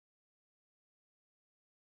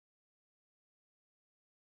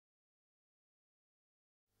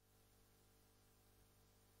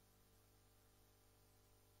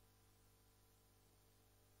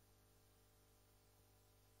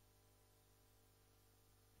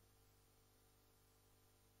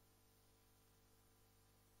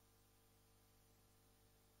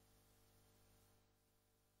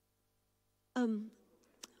Um,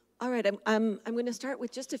 all right, I'm going to start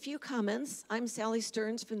with just a few comments. I'm Sally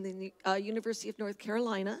Stearns from the University of North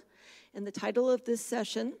Carolina, and the title of this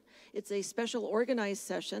session, it's a special organized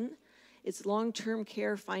session. It's long-term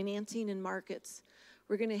care financing and markets.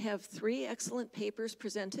 We're going to have 3 excellent papers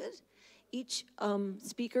presented. Each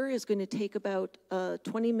speaker is going to take about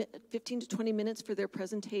 15 to 20 minutes for their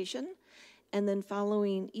presentation. And then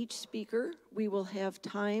following each speaker, we will have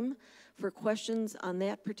time for questions on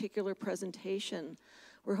that particular presentation.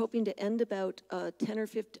 We're hoping to end about 10 or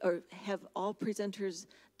 15, or have all presenters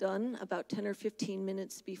done about 10 or 15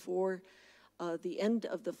 minutes before the end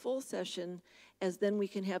of the full session, as then we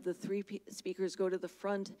can have the 3 speakers go to the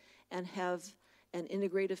front and have an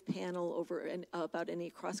integrative panel over about any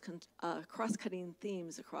cross-cutting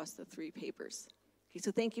themes across the 3 papers. Okay,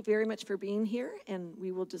 so thank you very much for being here, and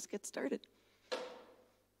we will just get started.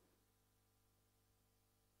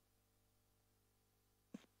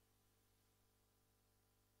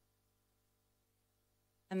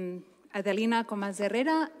 Adelina,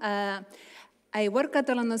 Comas-Herrera. I work at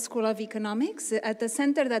the London School of Economics at a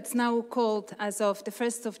center that's now called, as of the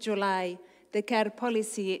 1st of July, the Care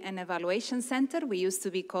Policy and Evaluation Center. We used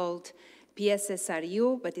to be called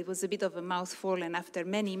PSSRU, but it was a bit of a mouthful, and after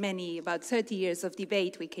many, about 30 years of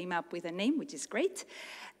debate, we came up with a name, which is great.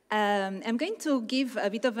 I'm going to give a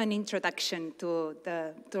bit of an introduction to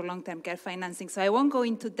long-term care financing, so I won't go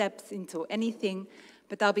into depth into anything,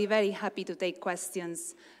 but I'll be very happy to take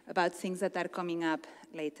questions about things that are coming up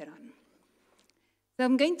later on. So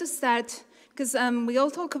I'm going to start, because we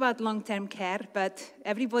all talk about long-term care, but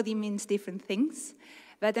everybody means different things.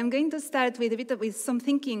 But I'm going to start with some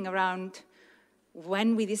thinking around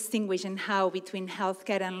when we distinguish and how between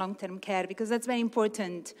healthcare and long-term care, because that's very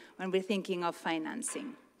important when we're thinking of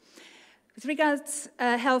financing. With regards to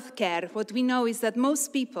healthcare, what we know is that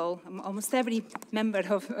most people, almost every member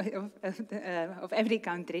of every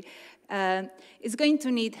country, is going to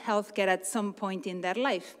need healthcare at some point in their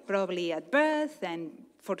life, probably at birth, and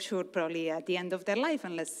for sure probably at the end of their life,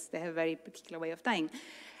 unless they have a very particular way of dying.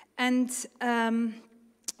 And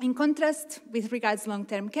in contrast, with regards to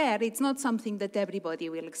long-term care, it's not something that everybody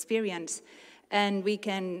will experience. And we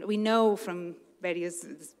know from various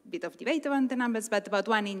bit of debate around the numbers, but about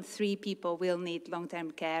 1 in 3 people will need long-term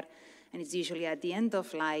care, and it's usually at the end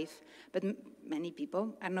of life, but many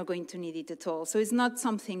people are not going to need it at all. So it's not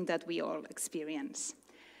something that we all experience.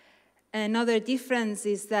 Another difference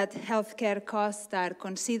is that healthcare costs are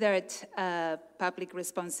considered public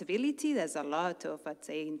responsibility. There's a lot of, I'd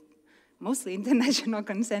say, mostly international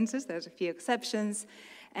consensus. There's a few exceptions,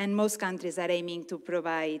 and most countries are aiming to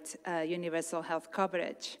provide universal health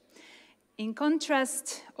coverage. In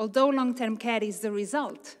contrast, although long-term care is the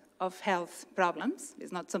result of health problems,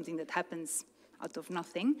 it's not something that happens out of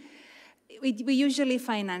nothing, we usually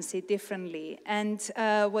finance it differently. And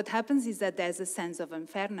what happens is that there's a sense of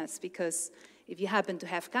unfairness, because if you happen to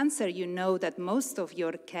have cancer, you know that most of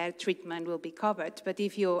your care treatment will be covered. But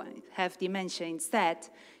if you have dementia instead,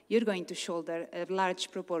 you're going to shoulder a large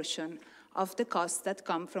proportion of the costs that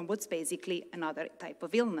come from what's basically another type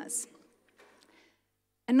of illness.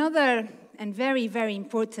 Another and very, very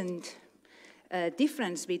important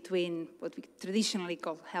difference between what we traditionally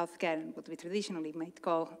call healthcare and what we traditionally might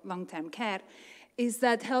call long-term care is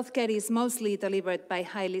that healthcare is mostly delivered by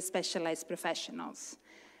highly specialized professionals,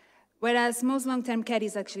 whereas most long-term care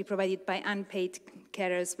is actually provided by unpaid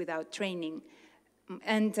carers without training.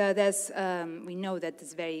 And we know that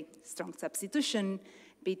there's very strong substitution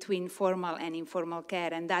between formal and informal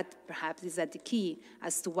care, and that perhaps is at the key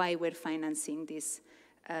as to why we're financing these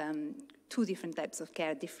 2 different types of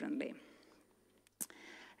care differently.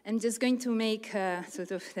 I'm just going to make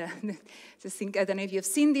sort of I don't know if you've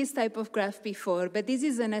seen this type of graph before, but this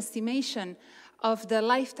is an estimation of the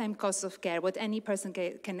lifetime cost of care, what any person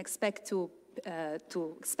can expect to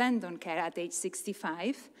spend on care at age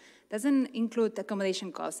 65. Doesn't include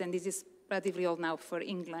accommodation costs, and this is relatively old now for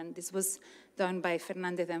England. This was done by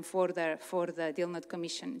Fernandez and Forder for the Dillnut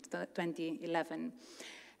Commission in 2011.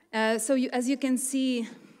 So as you can see,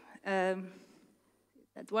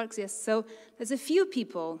 that works, yes. So there's a few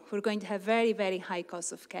people who are going to have very, very high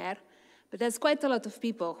costs of care, but there's quite a lot of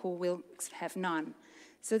people who will have none.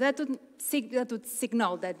 So that would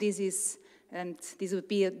signal that this is, and this would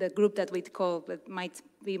be the group that we'd call,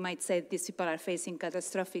 we might say these people are facing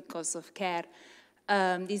catastrophic costs of care.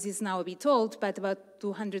 This is now a bit old, but about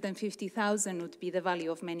 250,000 would be the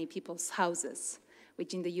value of many people's houses,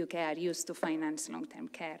 which in the UK are used to finance long-term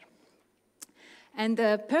care. And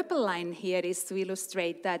the purple line here is to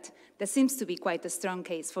illustrate that there seems to be quite a strong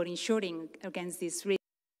case for insuring against this risk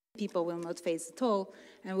people will not face at all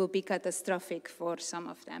and will be catastrophic for some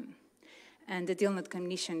of them. And the Deal Not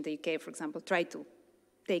Commission in the UK, for example, tried to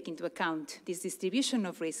take into account this distribution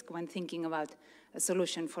of risk when thinking about a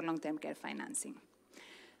solution for long-term care financing.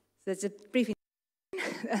 So that's a brief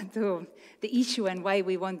introduction to the issue and why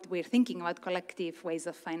we're thinking about collective ways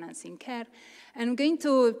of financing care. And I'm going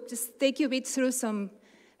to just take you a bit through some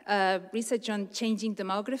research on changing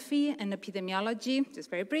demography and epidemiology, just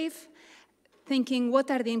very brief, thinking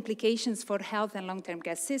what are the implications for health and long-term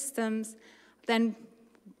care systems, then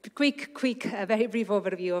a very brief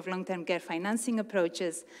overview of long-term care financing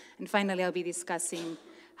approaches, and finally I'll be discussing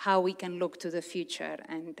how we can look to the future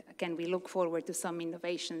and can we look forward to some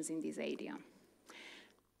innovations in this area.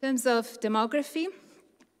 In terms of demography,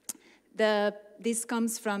 this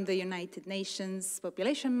comes from the United Nations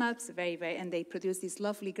population maps, and they produce these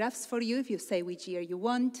lovely graphs for you if you say which year you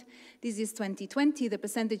want. This is 2020, the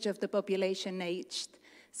percentage of the population aged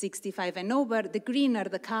 65 and over. The greener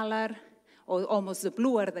the color, or almost the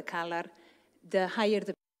bluer the color, the higher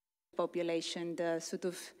the population.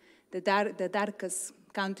 The darkest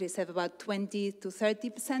countries have about 20 to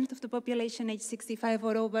 30% of the population aged 65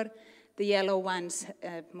 or over. The yellow ones,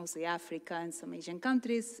 mostly Africa and some Asian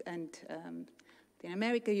countries, and in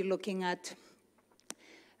America, you're looking at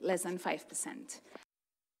less than 5%.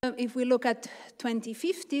 If we look at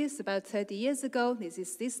 2050, it's about 30 years ago, this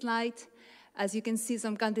is this slide. As you can see,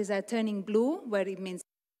 some countries are turning blue, where it means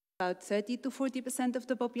about 30 to 40% of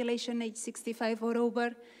the population aged 65 or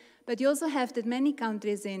over. But you also have that many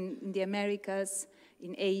countries in the Americas,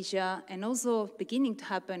 in Asia, and also beginning to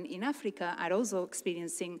happen in Africa are also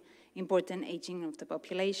experiencing important aging of the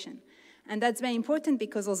population. And that's very important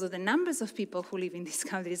because also the numbers of people who live in these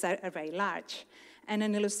countries are very large. And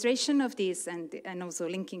an illustration of this, and also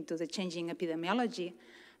linking to the changing epidemiology,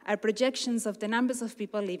 are projections of the numbers of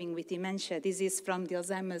people living with dementia. This is from the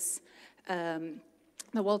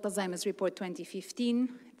World Alzheimer's Report 2015.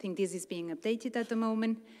 I think this is being updated at the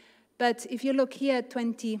moment. But if you look here at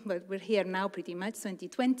we're here now pretty much,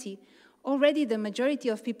 2020, already the majority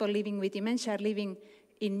of people living with dementia are living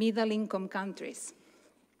in middle-income countries.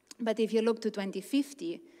 But if you look to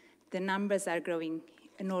 2050, the numbers are growing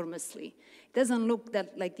enormously. It doesn't look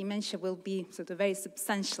that like dementia will be sort of a very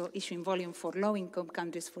substantial issue in volume for low-income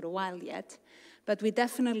countries for a while yet, but we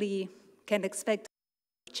definitely can expect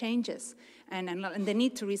changes and the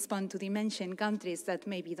need to respond to dementia in countries that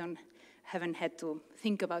maybe haven't had to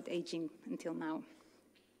think about aging until now.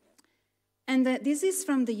 And this is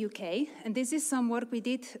from the UK, and this is some work we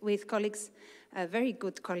did with colleagues, very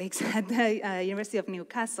good colleagues at the University of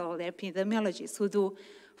Newcastle, the epidemiologists who do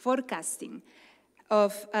forecasting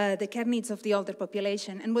of the care needs of the older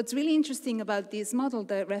population. And what's really interesting about this model,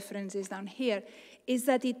 the reference is down here, is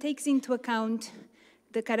that it takes into account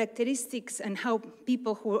the characteristics and how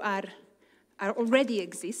people who are already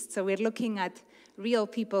exist. So we're looking at real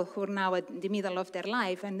people who are now at the middle of their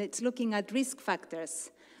life, and it's looking at risk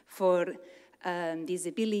factors for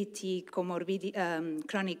disability, comorbidity,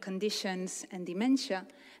 chronic conditions, and dementia,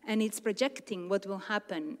 and it's projecting what will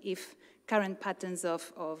happen if current patterns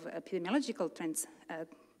of epidemiological trends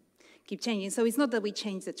keep changing. So it's not that we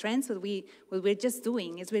change the trends, what we're just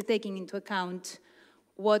doing is we're taking into account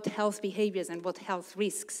what health behaviors and what health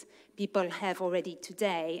risks people have already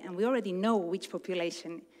today, and we already know which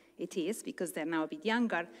population it is because they're now a bit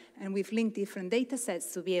younger, and we've linked different data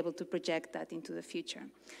sets to be able to project that into the future.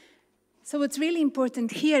 So what's really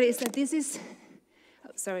important here is that this is,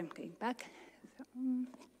 oh, sorry, I'm going back. I'm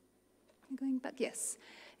going back, yes.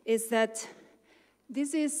 Is that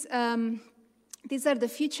this is, these are the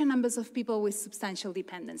future numbers of people with substantial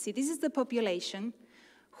dependency. This is the population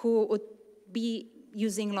who would be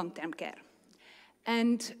using long-term care.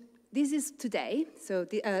 And this is today, so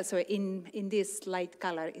in this light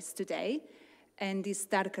color is today, and this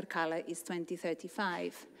darker color is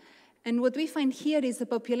 2035. And what we find here is a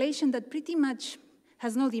population that pretty much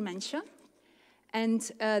has no dementia, and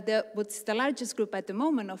what's the largest group at the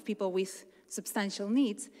moment of people with substantial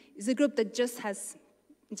needs is a group that just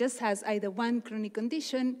has either one chronic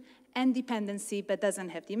condition and dependency, but doesn't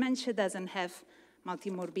have dementia, doesn't have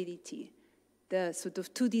multimorbidity. The sort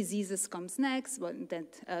of two diseases comes next,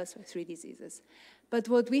 three diseases. But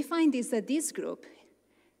what we find is that this group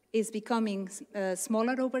is becoming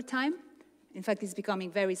smaller over time. In fact, it's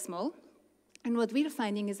becoming very small. And what we're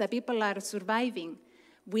finding is that people are surviving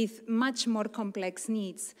with much more complex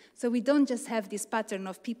needs. So we don't just have this pattern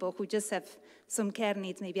of people who just have some care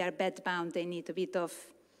needs, maybe are bed-bound, they need a bit of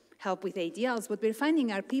help with ADLs. What we're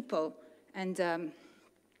finding are people, and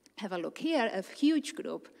have a look here, a huge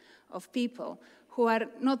group of people who are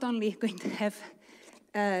not only going to have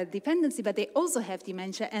dependency, but they also have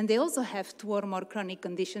dementia, and they also have 2 or more chronic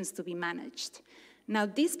conditions to be managed. Now,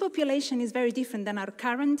 this population is very different than our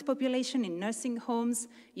current population in nursing homes,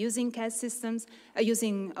 using care systems,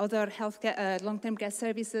 using other healthcare, long-term care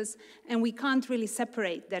services, and we can't really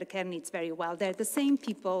separate their care needs very well. They're the same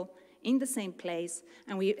people in the same place,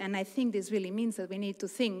 and I think this really means that we need to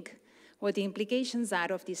think what the implications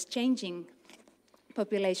are of this changing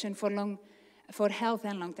population for health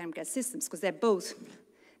and long-term care systems, because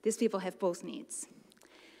these people have both needs.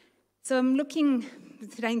 So I'm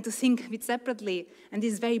trying to think a bit separately, and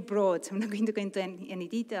this is very broad, so I'm not going to go into any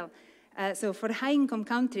detail. So for high-income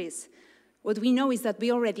countries, what we know is that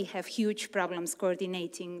we already have huge problems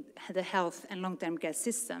coordinating the health and long-term care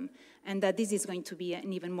system, and that this is going to be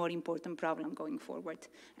an even more important problem going forward.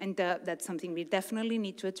 And that's something we definitely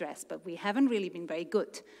need to address, but we haven't really been very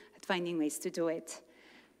good at finding ways to do it.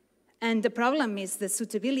 And the problem is the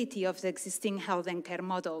suitability of the existing health and care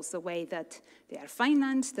models, the way that they are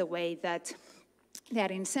financed, the way that they are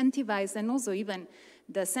incentivized, and also even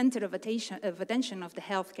the center of attention of the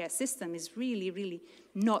healthcare system is really, really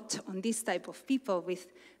not on this type of people with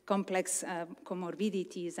complex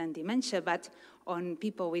comorbidities and dementia, but on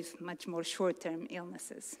people with much more short-term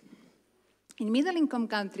illnesses. In middle-income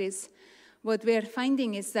countries, what we're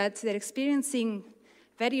finding is that they're experiencing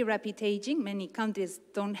very rapid aging. Many countries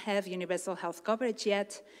don't have universal health coverage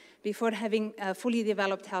yet before having fully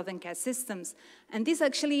developed health and care systems. And this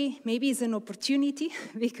actually maybe is an opportunity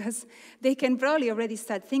because they can probably already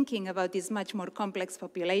start thinking about this much more complex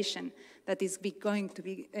population that is going to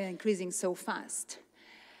be increasing so fast.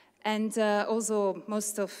 And also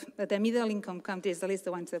most of the middle-income countries, at least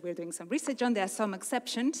the ones that we're doing some research on, there are some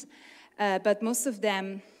exceptions, but most of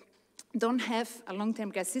them don't have a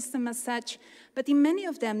long-term care system as such, but in many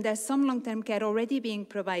of them, there's some long-term care already being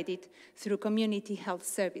provided through community health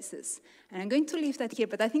services. And I'm going to leave that here,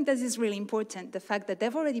 but I think this is really important, the fact that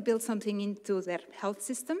they've already built something into their health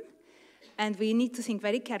system, and we need to think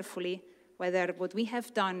very carefully whether what we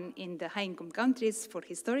have done in the high-income countries for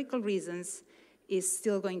historical reasons is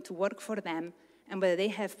still going to work for them, and whether they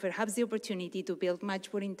have perhaps the opportunity to build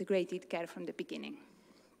much more integrated care from the beginning.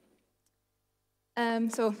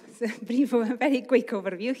 So it's a brief, very quick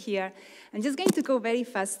overview here. I'm just going to go very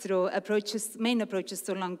fast through main approaches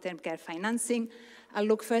to long-term care financing. I'll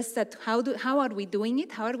look first at how are we doing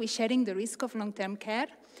it? How are we sharing the risk of long-term care?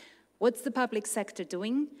 What's the public sector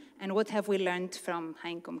doing? And what have we learned from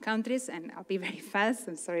high-income countries? And I'll be very fast,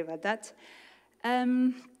 I'm sorry about that.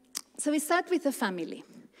 So we start with the family.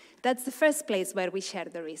 That's the first place where we share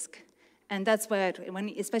the risk. And that's where,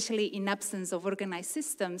 especially in absence of organized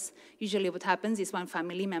systems, usually what happens is one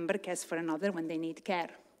family member cares for another when they need care.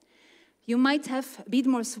 You might have a bit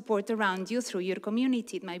more support around you through your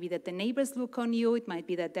community. It might be that the neighbors look on you. It might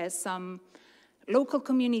be that there's some local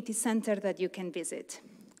community center that you can visit.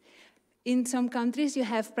 In some countries, you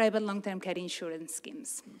have private long-term care insurance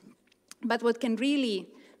schemes. But what can really,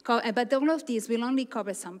 but all of these will only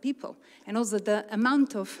cover some people. And also the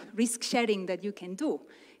amount of risk sharing that you can do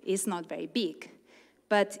is not very big.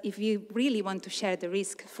 But if you really want to share the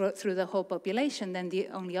risk through the whole population, then the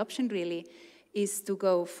only option really is to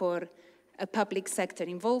go for a public sector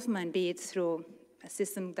involvement, be it through a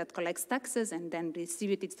system that collects taxes and then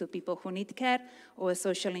distributes it to people who need care, or a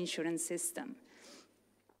social insurance system.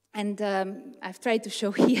 And I've tried to show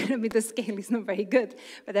here, I mean, the scale is not very good,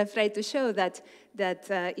 but I've tried to show that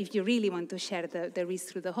if you really want to share the risk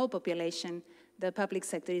through the whole population, the public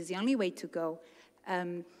sector is the only way to go.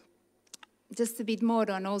 Just a bit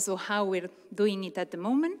more on also how we're doing it at the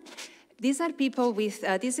moment. These are people with,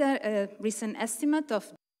 these are a recent estimate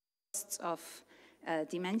of costs of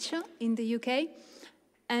dementia in the UK,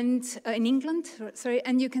 and in England, sorry,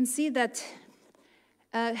 and you can see that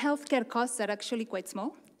healthcare costs are actually quite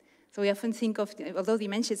small. So we often think of, although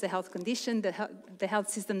dementia is a health condition, the health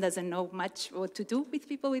system doesn't know much what to do with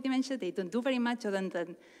people with dementia. They don't do very much other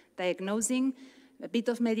than diagnosing, a bit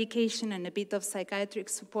of medication and a bit of psychiatric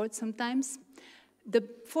support sometimes. The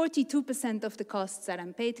 42% of the costs are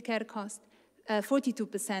unpaid care costs,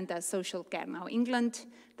 42% are social care. Now, England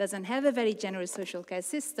doesn't have a very generous social care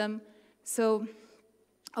system, so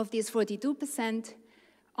of these 42%,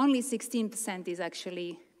 only 16% is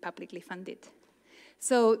actually publicly funded.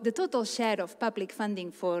 So the total share of public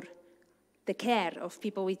funding for the care of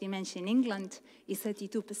people with dementia in England is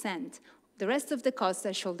 32%. The rest of the costs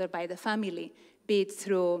are shouldered by the family, be it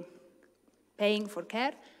through paying for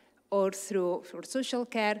care, or through for social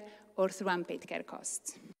care, or through unpaid care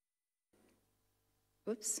costs.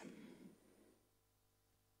 Oops.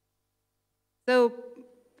 So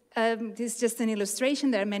This is just an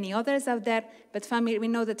illustration. There are many others out there, but we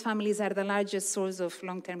know that families are the largest source of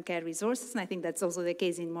long-term care resources, and I think that's also the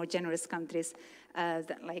case in more generous countries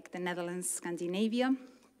like the Netherlands, Scandinavia.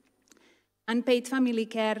 Unpaid family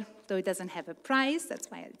care, though it doesn't have a price,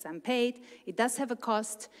 that's why it's unpaid, it does have a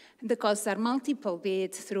cost. The costs are multiple, be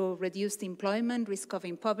it through reduced employment, risk of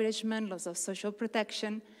impoverishment, loss of social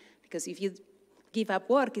protection, because if you give up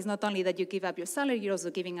work, it's not only that you give up your salary, you're also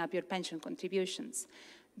giving up your pension contributions.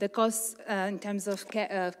 The costs in terms of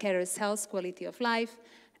carers' health, quality of life,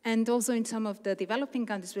 and also in some of the developing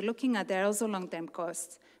countries we're looking at, there are also long-term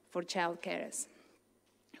costs for child carers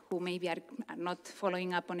who maybe are not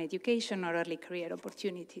following up on education or early career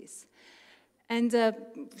opportunities. And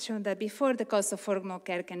shown that before, the cost of formal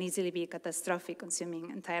care can easily be catastrophic, consuming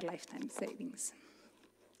entire lifetime savings.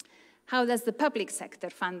 How does the public sector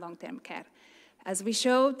fund long-term care? As we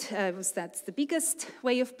showed, that's the biggest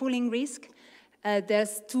way of pooling risk.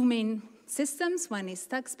 There's two main systems. One is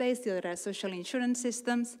tax-based, the other are social insurance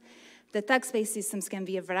systems. The tax-based systems can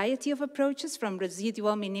be a variety of approaches, from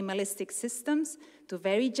residual minimalistic systems to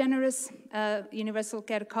very generous universal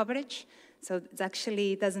care coverage. So it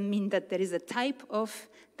actually doesn't mean that there is a type of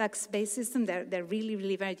tax-based system. They're really,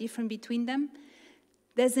 really very different between them.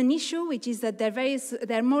 There's an issue, which is that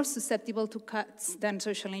they're more susceptible to cuts than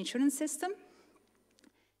social insurance system,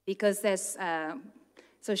 because there's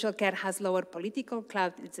social care has lower political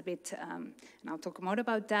clout. It's a bit, and I'll talk more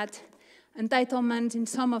about that. Entitlement in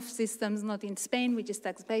some of systems, not in Spain, which is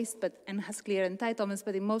tax-based, and has clear entitlements,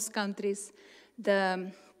 but in most countries, the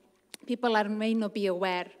people may not be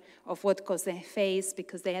aware of what costs they face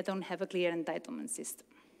because they don't have a clear entitlement system.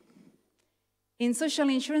 In social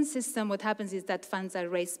insurance system, what happens is that funds are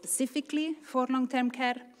raised specifically for long-term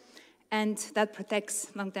care, and that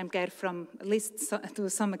protects long-term care from, at least to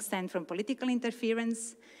some extent, from political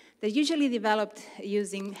interference. They're usually developed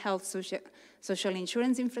using health social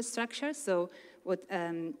insurance infrastructure, so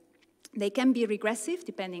they can be regressive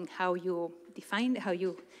depending how you define how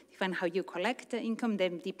you collect the income. They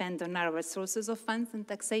depend on narrower sources of funds and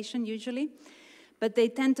taxation usually, but they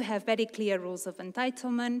tend to have very clear rules of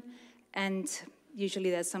entitlement, and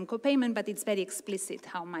usually there's some co-payment, but it's very explicit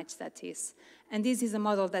how much that is. And this is a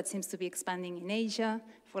model that seems to be expanding in Asia,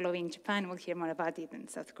 following Japan. We'll hear more about it in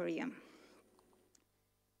South Korea.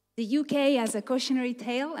 The UK has a cautionary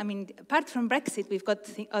tale. I mean, apart from Brexit, we've got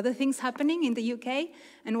other things happening in the UK,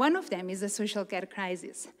 and one of them is the social care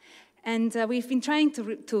crisis. And we've been trying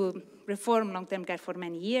to reform long-term care for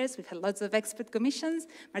many years. We've had lots of expert commissions.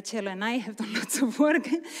 Marcello and I have done lots of work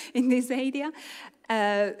in this area,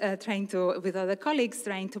 with other colleagues,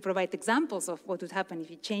 trying to provide examples of what would happen if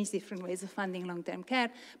you change different ways of funding long-term care,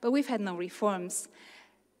 but we've had no reforms.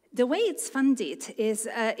 The way it's funded is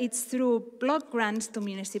it's through block grants to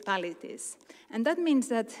municipalities. And that means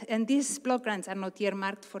that, and these block grants are not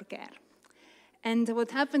earmarked for care. And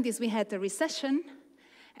what happened is we had a recession,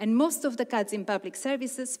 and most of the cuts in public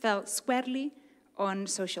services fell squarely on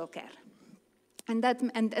social care. And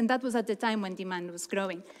that was at the time when demand was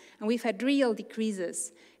growing. And we've had real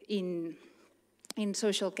decreases in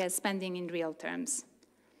social care spending in real terms.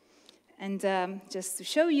 And just to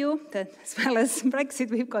show you that as well as Brexit,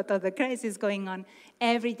 we've got other crises going on.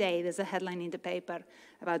 Every day there's a headline in the paper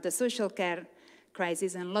about the social care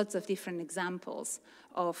crisis and lots of different examples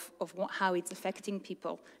of how it's affecting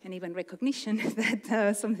people, and even recognition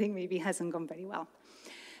that something maybe hasn't gone very well.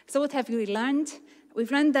 So what have we learned?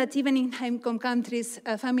 We've learned that even in high-income countries,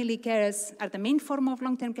 family carers are the main form of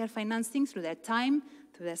long-term care financing through their time,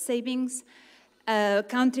 through their savings.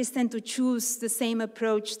 Countries tend to choose the same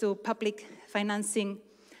approach to public financing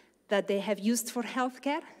that they have used for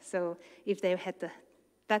healthcare. So if they had the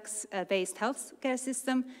tax-based healthcare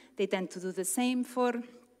system, they tend to do the same for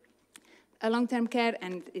long-term care,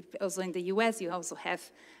 and also in the US, you also have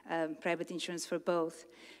private insurance for both.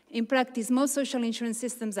 In practice, most social insurance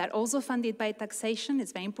systems are also funded by taxation.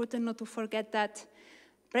 It's very important not to forget that.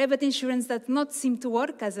 Private insurance does not seem to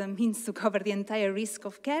work as a means to cover the entire risk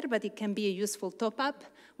of care, but it can be a useful top-up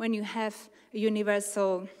when you have a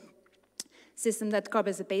universal system that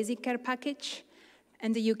covers a basic care package.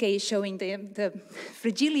 And the UK is showing the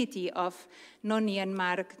fragility of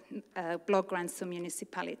non-earmarked block grants to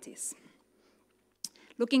municipalities.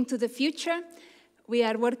 Looking to the future, we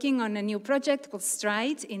are working on a new project called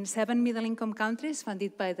STRIDE in 7 middle-income countries,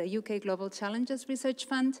 funded by the UK Global Challenges Research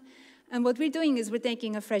Fund. And what we're doing is we're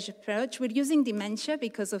taking a fresh approach. We're using dementia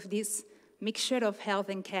because of this mixture of health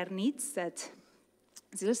and care needs that I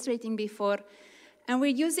was illustrating before. And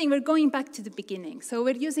we're going back to the beginning. So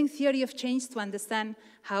we're using theory of change to understand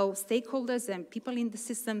how stakeholders and people in the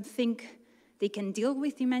system think they can deal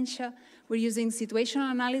with dementia. We're using situational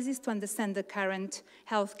analysis to understand the current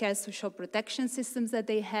healthcare social protection systems that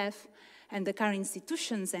they have and the current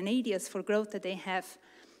institutions and areas for growth that they have.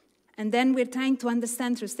 And then we're trying to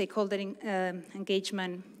understand through stakeholder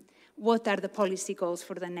engagement, what are the policy goals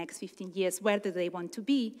for the next 15 years? Where do they want to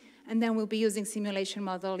be? And then we'll be using simulation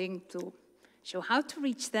modeling to show how to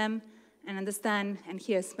reach them and understand, and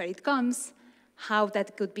here's where it comes, how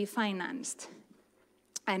that could be financed.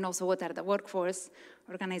 And also what are the workforce,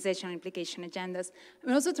 organizational implication agendas.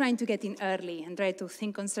 We're also trying to get in early and try to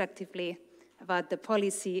think constructively about the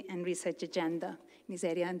policy and research agenda in this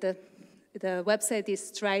area. And the website is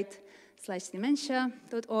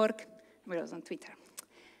stride/dementia.org. We're also on Twitter.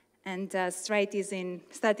 And Stride is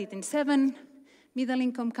started in 7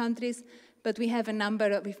 middle-income countries, but we have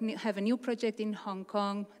we have a new project in Hong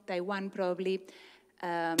Kong, Taiwan probably,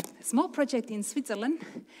 a small project in Switzerland,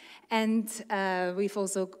 and we've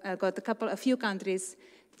also got a few countries,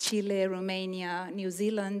 Chile, Romania, New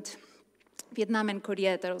Zealand, Vietnam and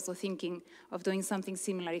Korea that are also thinking of doing something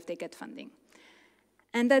similar if they get funding.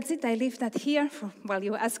 And that's it, I leave that here while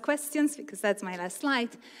you ask questions, because that's my last slide.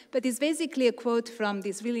 But it's basically a quote from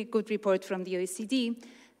this really good report from the OECD,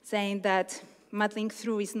 saying that muddling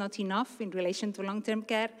through is not enough in relation to long-term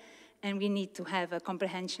care, and we need to have a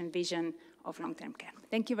comprehensive vision of long-term care.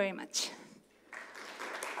 Thank you very much.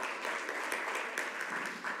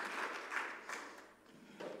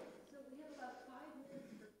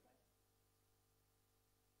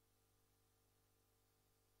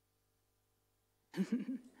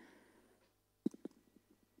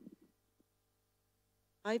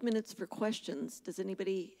 5 minutes for questions. Does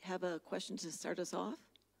anybody have a question to start us off?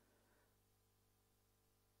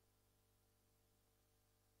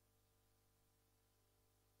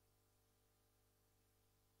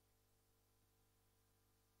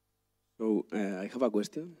 So I have a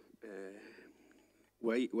question.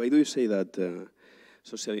 Why do you say that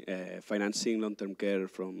financing long-term care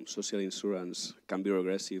from social insurance can be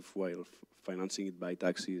regressive while financing it by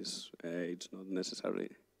taxes, it's not necessarily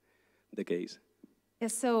the case?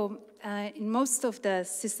 Yes, so in most of the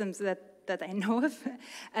systems that I know of,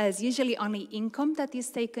 it's usually only income that is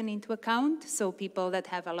taken into account. So people that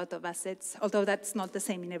have a lot of assets, although that's not the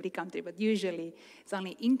same in every country, but usually it's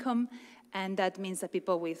only income. And that means that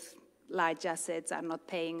people with large assets are not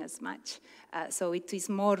paying as much. So it is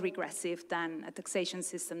more regressive than a taxation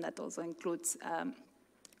system that also includes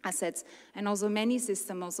assets. And also many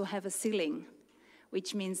systems also have a ceiling,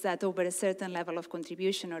 which means that over a certain level of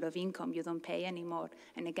contribution or of income, you don't pay anymore.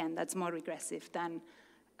 And again, that's more regressive than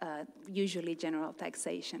usually general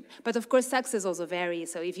taxation. But of course, taxes also vary.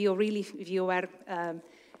 So if you are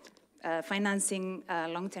financing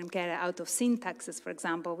long-term care out of sin taxes, for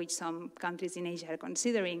example, which some countries in Asia are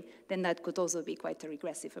considering, then that could also be quite a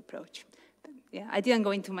regressive approach. But yeah, I didn't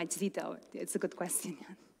go into much detail. It's a good question.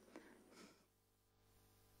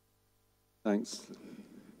 Thanks.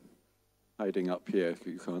 Hiding up here,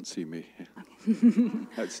 you can't see me.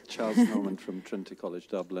 That's Charles Norman from Trinity College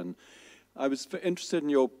Dublin. I was interested in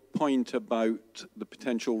your point about the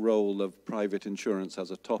potential role of private insurance as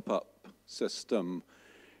a top-up system.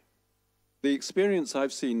 The experience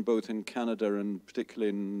I've seen both in Canada and particularly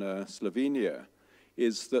in Slovenia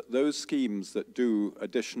is that those schemes that do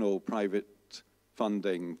additional private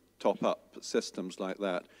funding, top-up systems like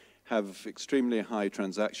that, have extremely high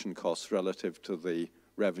transaction costs relative to the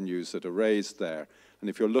revenues that are raised there. And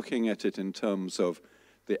if you're looking at it in terms of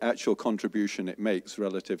the actual contribution it makes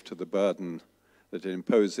relative to the burden that it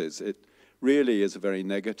imposes, it really is a very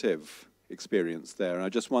negative experience there. And I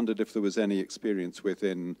just wondered if there was any experience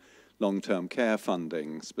within long-term care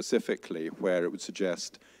funding specifically where it would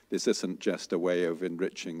suggest this isn't just a way of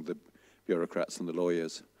enriching the bureaucrats and the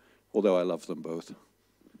lawyers, although I love them both.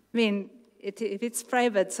 I mean, if it's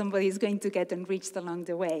private, somebody is going to get enriched along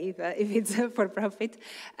the way, if it's for profit.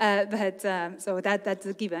 So that's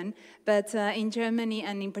a given. But in Germany,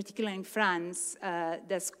 and in particular in France,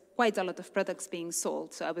 there's quite a lot of products being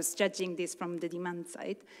sold. So I was judging this from the demand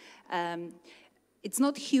side. It's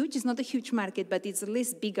not huge, it's not a huge market, but it's at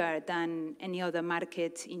least bigger than any other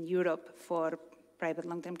market in Europe for private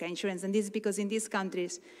long-term care insurance. And this is because in these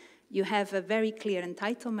countries, you have a very clear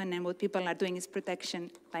entitlement, and what people are doing is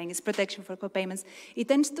buying is protection for co-payments. It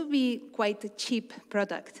tends to be quite a cheap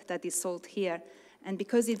product that is sold here. And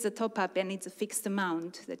because it's a top-up and it's a fixed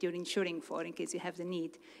amount that you're insuring for in case you have the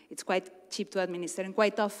need, it's quite cheap to administer. And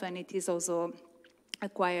quite often it is also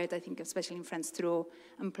acquired, I think, especially in France, through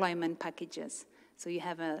employment packages. So you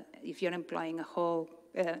have if you're employing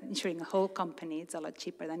insuring a whole company, it's a lot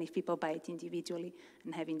cheaper than if people buy it individually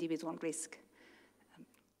and have individual risk.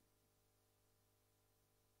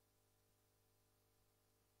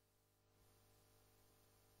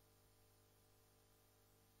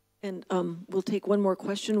 And we'll take one more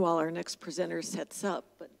question while our next presenter sets up,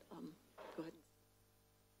 but go ahead.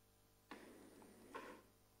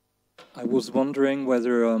 I was wondering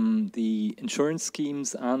whether the insurance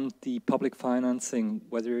schemes and the public financing,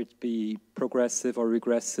 whether it be progressive or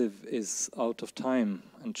regressive, is out of time,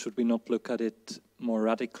 and should we not look at it more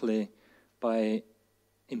radically by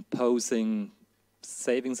imposing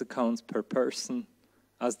savings accounts per person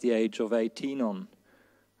as the age of 18 on?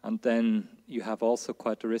 And then you have also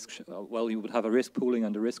quite a risk, well, you would have a risk pooling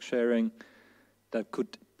and a risk sharing that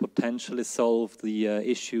could potentially solve the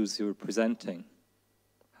issues you're presenting.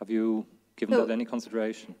 Have you given that any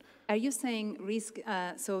consideration? Are you saying risk,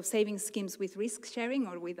 so savings schemes with risk sharing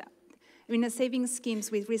or without? I mean, a savings schemes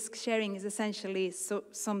with risk sharing is essentially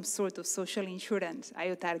some sort of social insurance, I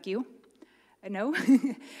would argue. No?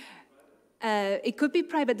 It could be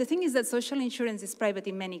private. The thing is that social insurance is private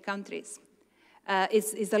in many countries.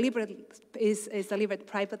 It's delivered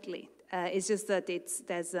privately. It's just that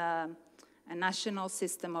there's a national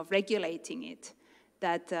system of regulating it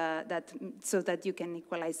so that you can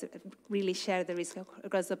equalize, really share the risk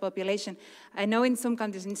across the population. I know in some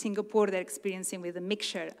countries, in Singapore, they're experiencing with a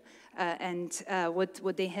mixture, and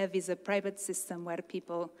what they have is a private system where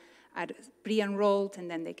people are pre-enrolled and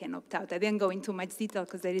then they can opt out. I didn't go into much detail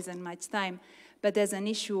because there isn't much time, but there's an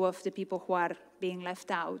issue of the people who are being left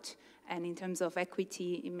out, and in terms of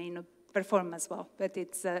equity, it may not perform as well. But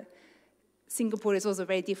it's Singapore is also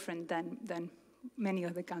very different than many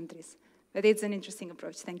other countries. But it's an interesting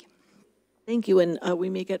approach. Thank you. Thank you, and we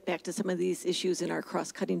may get back to some of these issues in our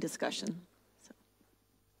cross-cutting discussion. So.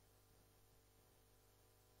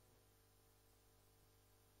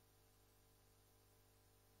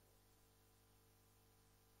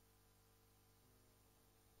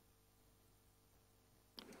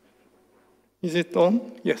 Is it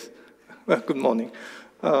on? Yes. Well, good morning.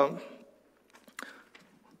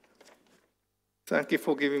 Thank you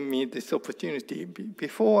for giving me this opportunity.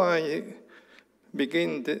 Before I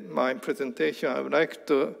begin my presentation, I would like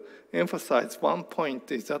to emphasize one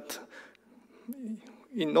point, is that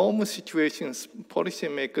in normal situations,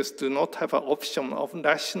 policymakers do not have an option of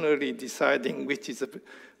rationally deciding which is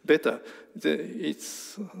better. The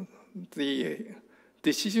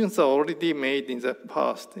decisions are already made in the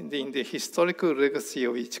past, in the historical legacy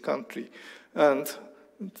of each country. And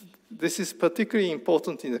this is particularly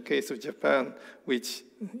important in the case of Japan, which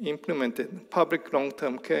implemented public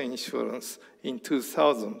long-term care insurance in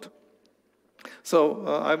 2000. So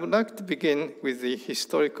I would like to begin with the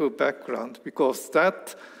historical background, because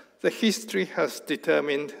the history has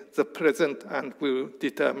determined the present and will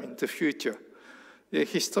determine the future. The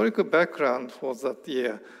historical background was that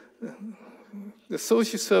the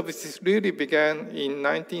social services really began in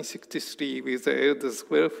 1963 with the Elders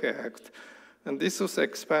Welfare Act. And this was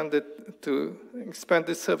expanded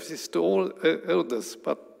services to all elders,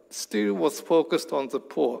 but still was focused on the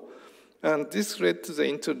poor. And this led to the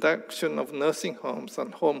introduction of nursing homes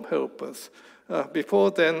and home helpers.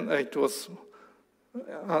 Before then, it was,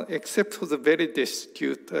 except for the very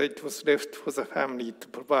destitute, it was left for the family to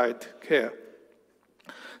provide care.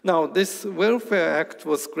 Now, this Welfare Act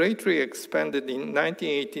was greatly expanded in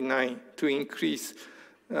 1989 to increase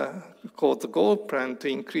called the Gold Plan, to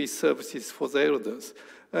increase services for the elders.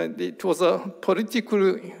 It was a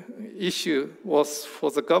political issue, was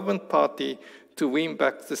for the government party to win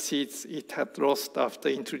back the seats it had lost after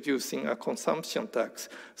introducing a consumption tax.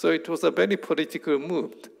 So it was a very political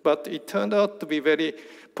move, but it turned out to be very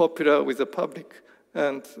popular with the public.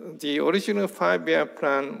 And the original 5-year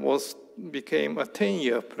plan became a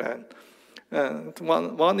 10-year plan. And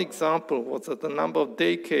one example was that the number of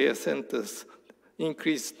daycare centers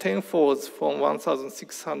increased tenfold from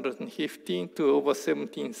 1,615 to over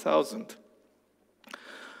 17,000.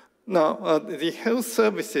 Now, the health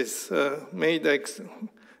services made a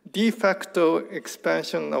de facto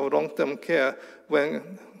expansion of long-term care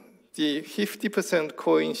when the 50%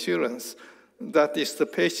 co-insurance, that is, the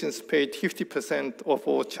patients paid 50% of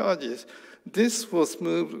all charges, this was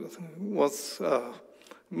moved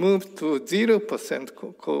to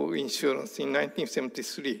 0% co-insurance in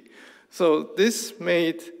 1973. So this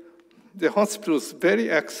made the hospitals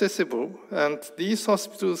very accessible, and these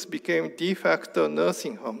hospitals became de facto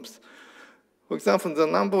nursing homes. For example, the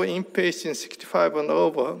number of inpatients 65 and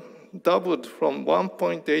over doubled from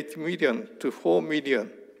 1.8 million to 4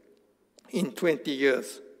 million in 20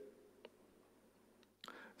 years.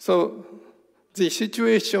 So the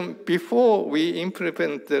situation before we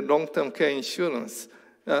implemented the long-term care insurance,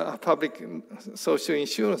 public social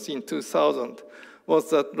insurance in 2000,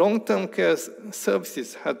 was that long-term care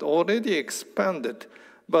services had already expanded,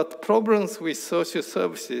 but problems with social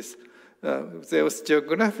services there was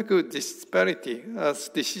geographical disparity as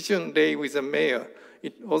decision lay with the mayor.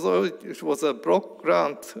 Although it was a block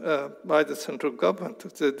grant by the central government,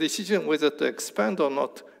 the decision whether to expand or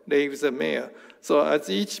not lay with the mayor. So as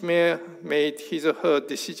each mayor made his or her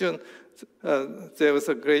decision, there was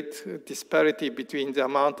a great disparity between the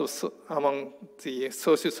amount of among the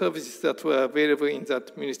social services that were available in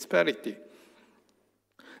that municipality.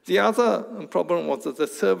 The other problem was that the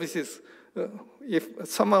services, if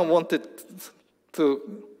someone wanted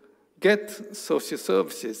to get social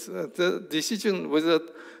services, the decision whether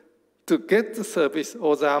to get the service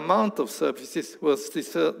or the amount of services was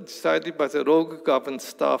decided by the local government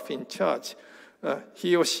staff in charge.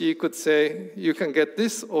 He or she could say, you can get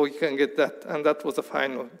this or you can get that, and that was the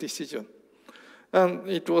final decision. And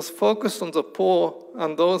it was focused on the poor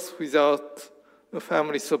and those without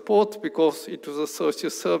family support because it was a social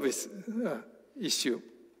service issue.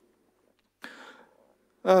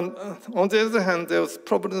 And on the other hand, there was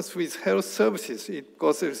problems with health services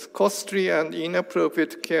because it was costly and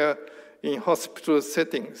inappropriate care in hospital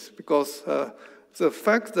settings because the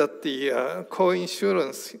fact that the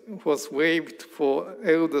co-insurance was waived for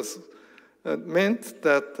elders meant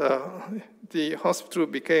that the hospital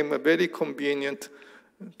became a very convenient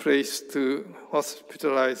place to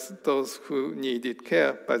hospitalize those who needed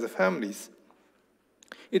care by the families.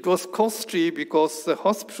 It was costly because the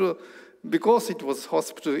hospital, because it was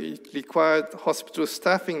hospital, it required hospital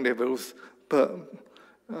staffing levels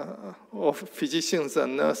of physicians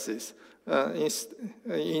and nurses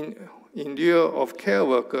in lieu of care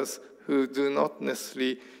workers who do not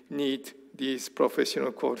necessarily need these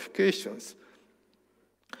professional qualifications.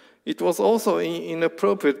 It was also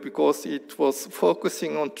inappropriate because it was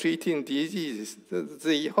focusing on treating diseases.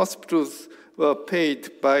 The hospitals were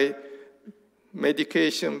paid by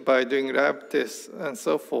medication, by doing lab tests, and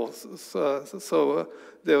so forth. So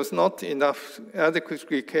there was not enough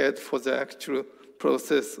adequately cared for the actual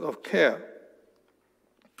process of care.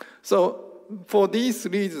 So for these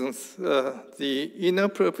reasons, the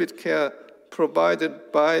inappropriate care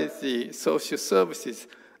provided by the social services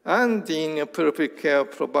and the inappropriate care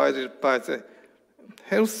provided by the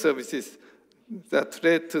health services that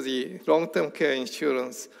led to the long-term care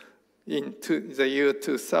insurance in the year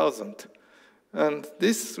 2000. And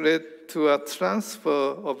this led to a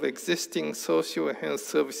transfer of existing social and health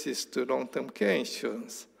services to long-term care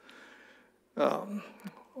insurance.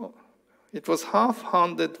 It was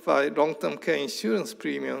half-funded by long-term care insurance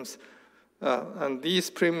premiums, and these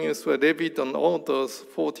premiums were levied on all those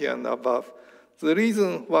 40 and above. The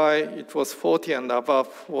reason why it was 40 and above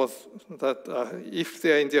was that if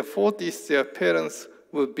they're in their 40s, their parents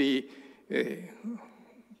would be,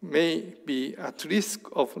 may be at risk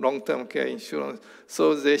of long-term care insurance,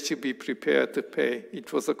 so they should be prepared to pay.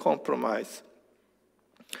 It was a compromise.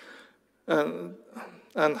 And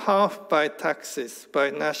half by taxes, by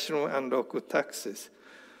national and local taxes.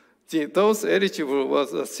 Those eligible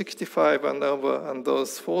was 65 and over, and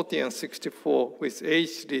those 40 and 64 with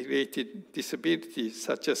age-related disabilities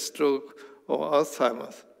such as stroke or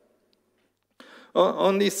Alzheimer's.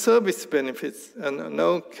 Only service benefits and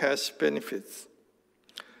no cash benefits.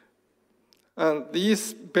 And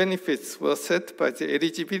these benefits were set by the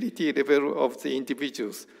eligibility level of the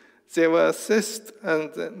individuals. They were assessed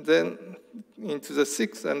and then into the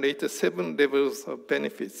 6 and later 7 levels of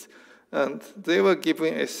benefits. And they were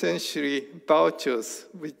given essentially vouchers,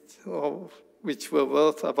 which were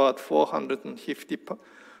worth about $450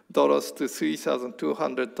 to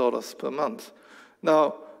 $3,200 per month.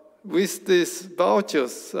 Now, with these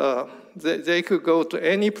vouchers, they could go to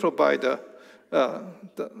any provider,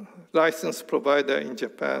 the licensed provider in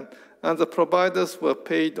Japan, and the providers were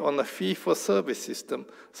paid on a fee-for-service system.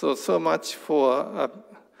 So much for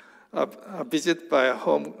a visit by a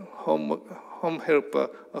home helper,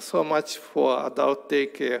 or so much for adult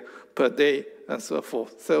daycare per day, and so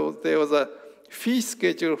forth. So there was a fee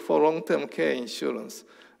schedule for long-term care insurance.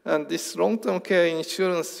 And this long-term care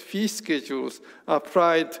insurance fee schedules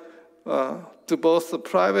applied to both the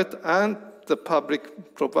private and the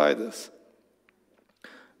public providers.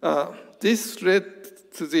 This led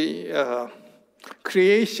to the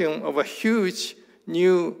creation of a huge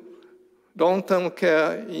new long-term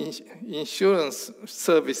care insurance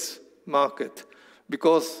service market,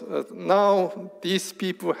 because now these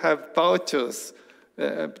people have vouchers,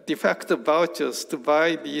 de facto vouchers to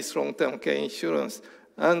buy these long-term care insurance,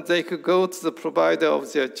 and they could go to the provider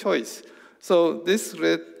of their choice. So this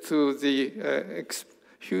led to the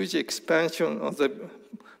huge expansion of the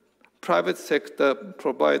private sector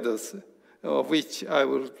providers, which I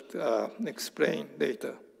will explain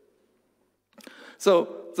later.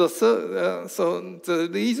 So the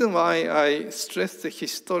reason why I stressed the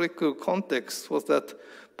historical context was that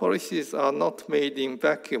policies are not made in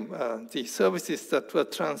vacuum. The services that were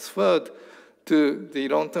transferred to the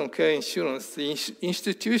long-term care insurance, the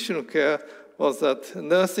institutional care was that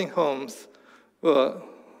nursing homes were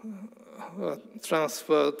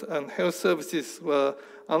transferred, and health services were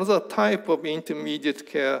another type of intermediate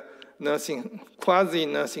care,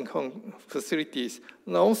 quasi-nursing home facilities.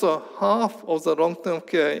 And also half of the long-term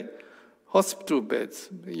care hospital beds.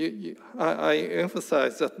 I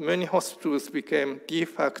emphasize that many hospitals became de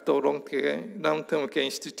facto long-term care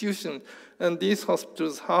institutions, and these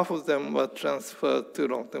hospitals, half of them were transferred to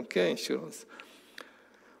long-term care insurance.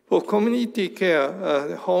 For community care,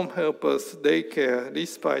 home helpers, daycare,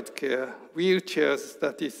 respite care, wheelchairs,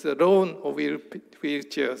 that is the loan of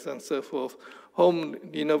wheelchairs and so forth, home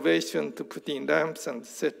renovation to put in lamps and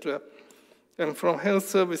etc. And from health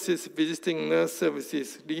services, visiting nurse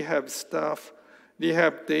services, rehab staff,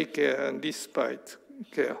 rehab daycare, and respite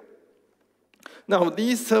care. Now,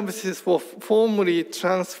 these services were formally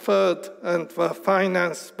transferred and were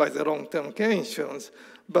financed by the long-term care insurance,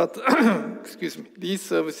 but excuse me, these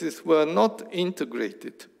services were not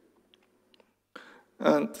integrated.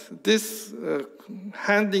 And this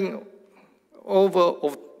handing over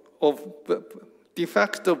of de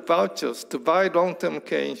facto vouchers to buy long-term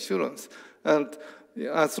care insurance, and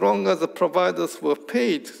as long as the providers were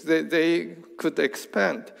paid, they could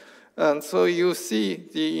expand. And so you see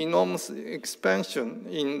the enormous expansion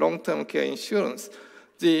in long-term care insurance.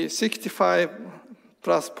 The 65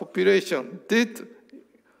 plus population did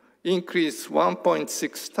increase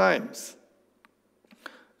 1.6 times.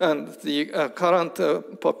 And the current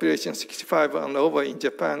population, 65 and over in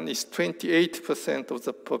Japan, is 28% of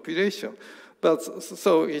the population. But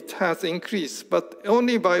so it has increased, but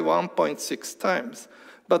only by 1.6 times.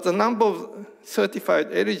 But the number of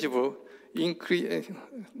certified eligible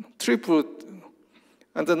tripled,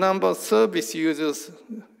 and the number of service users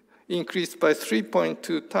increased by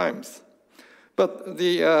 3.2 times. But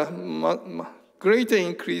the greater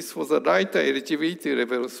increase was the lighter eligibility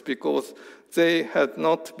levels because they had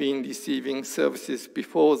not been receiving services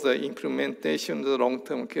before the implementation of the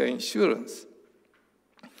long-term care insurance.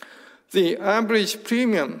 The average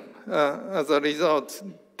premium, as a result,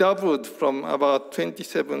 doubled from about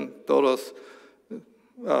 $27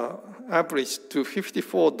 average to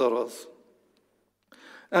 $54.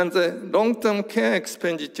 And the long-term care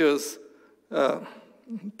expenditures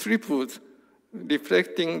tripled,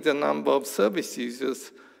 reflecting the number of service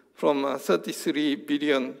users from 33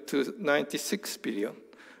 billion to 96 billion.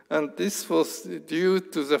 And this was due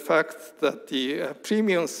to the fact that the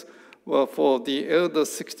premiums were for the elder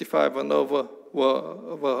 65 and over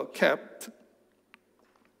were kept.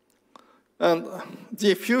 And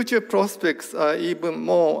the future prospects are even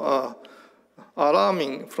more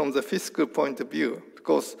alarming from the fiscal point of view,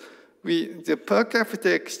 because the per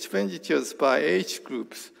capita expenditures by age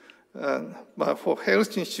groups for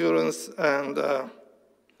health insurance and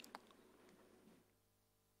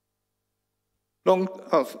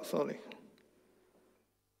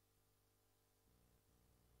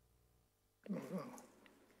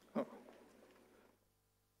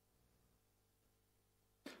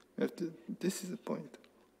this is the point.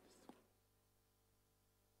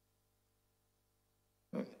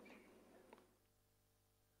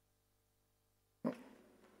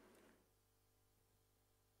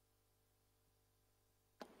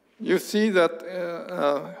 You see that,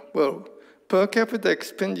 well, per capita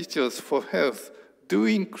expenditures for health do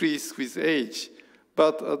increase with age,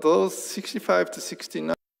 but those 65 to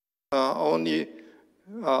 69 are only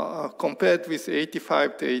compared with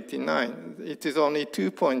 85 to 89, it is only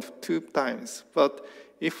 2.2 times. But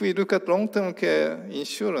if we look at long-term care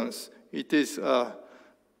insurance, it is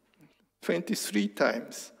 23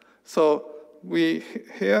 times. So we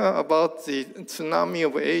hear about the tsunami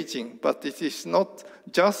of aging, but it is not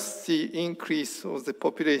just the increase of the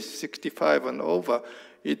population 65 and over.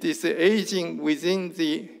 It is the aging within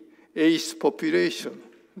the aged population.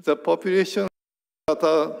 The population that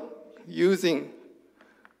are using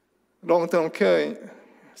long-term care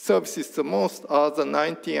services the most are the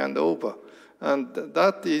 90 and over. And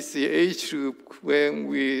that is the age group when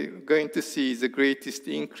we're going to see the greatest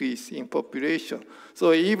increase in population.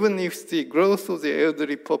 So even if the growth of the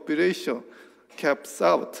elderly population caps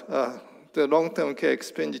out, the long-term care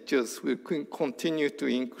expenditures will continue to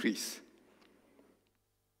increase.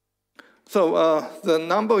 So the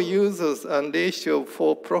number of users and ratio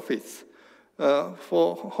for profits.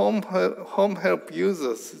 For home help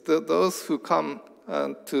users, those who come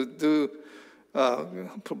to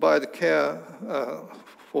provide care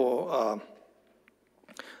for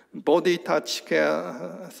body touch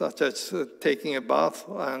care, such as taking a bath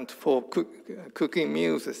and for cooking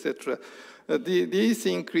meals, etc. These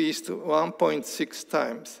increased 1.6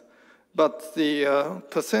 times. But the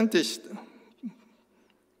percentage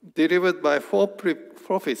delivered by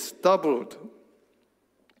for-profits doubled.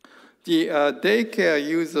 The daycare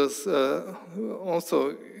users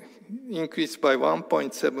also increased by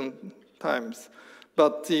 1.7 times.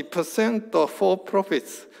 But the percent of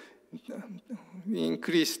for-profits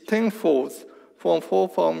increased tenfold from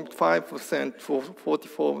 4.5% to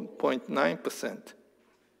 44.9%.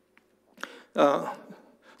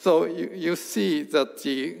 So you see that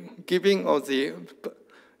the giving of the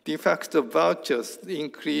de facto vouchers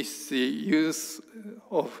increase the use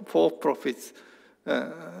of for-profits.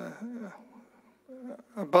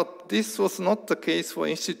 But this was not the case for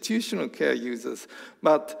institutional care users.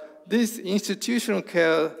 But this institutional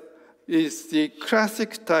care is the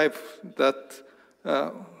classic type that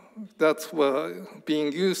were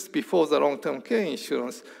being used before the long-term care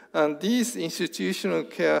insurance. And these institutional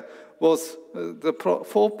care was, the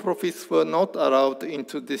for-profits were not allowed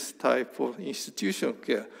into this type of institutional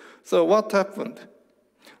care. So what happened?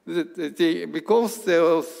 Because there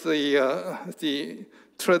was the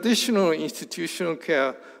traditional institutional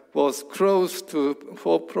care was close to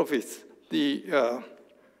for-profits, the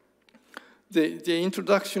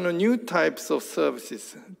introduction of new types of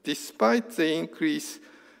services, despite the increase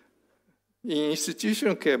in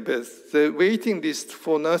institutional care beds, the waiting list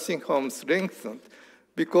for nursing homes lengthened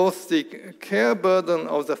because the care burden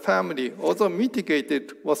of the family, although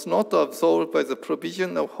mitigated, was not absorbed by the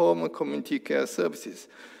provision of home and community care services.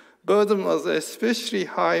 Burden was especially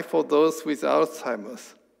high for those with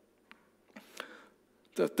Alzheimer's.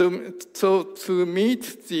 So to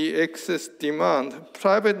meet the excess demand,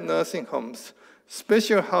 private nursing homes,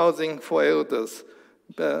 special housing for elders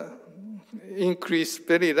increased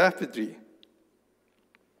very rapidly.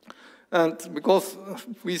 And because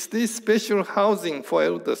with this special housing for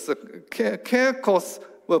elders, the care costs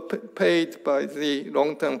were paid by the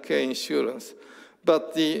long-term care insurance,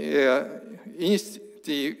 but the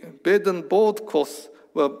bed and board costs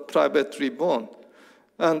were privately borne.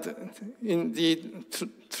 And in the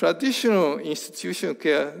traditional institutional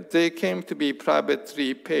care, they came to be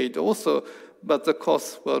privately paid also, but the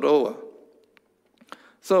costs were lower.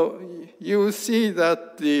 So you will see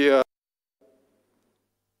that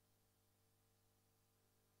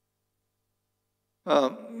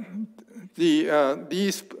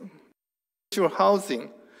these special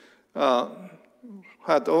housing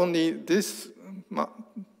had only this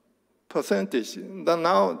percentage.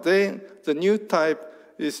 Now the new type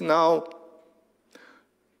is now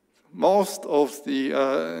most of the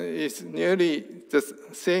is nearly the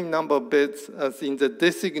same number of beds as in the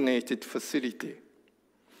designated facility.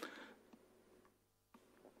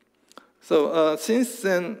 So since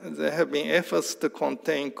then, there have been efforts to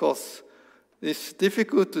contain costs. It's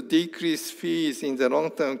difficult to decrease fees in the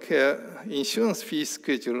long-term care insurance fee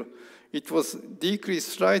schedule. It was decreased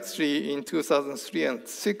slightly in 2003 and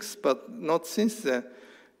 2006, but not since then,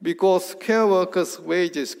 because care workers'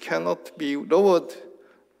 wages cannot be lowered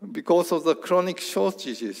because of the chronic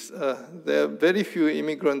shortages. There are very few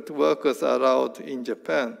immigrant workers allowed in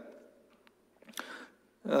Japan.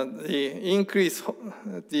 The increased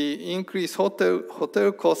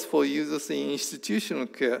hotel costs for users in institutional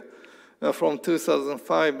care. From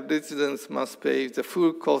 2005, residents must pay the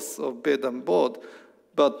full cost of bed and board,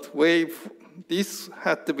 but this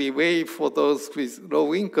had to be waived for those with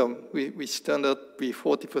low income, which turned out to be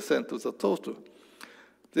 40% of the total.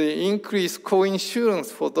 The increased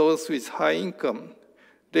co-insurance for those with high income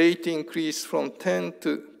rate increased from 10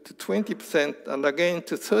 to 20% and again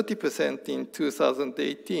to 30% in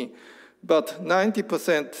 2018, but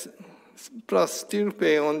 90% plus still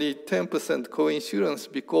pay only 10% co-insurance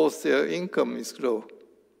because their income is low.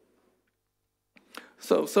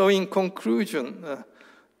 So in conclusion,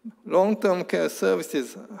 long-term care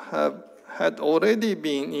services had already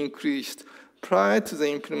been increased prior to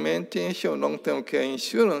the implementation of long-term care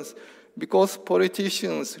insurance because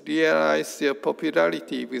politicians realized their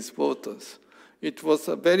popularity with voters. It was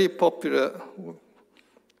a very popular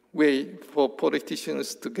way for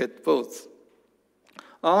politicians to get votes.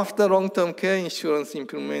 After long-term care insurance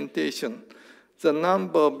implementation, the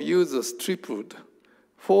number of users tripled.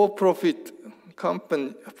 For-profit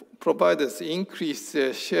company providers increased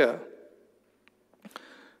their share.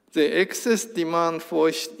 The excess demand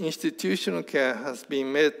for institutional care has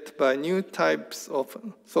been met by new types of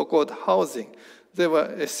so-called housing. They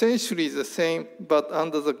were essentially the same, but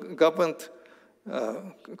under the government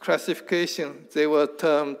classification, they were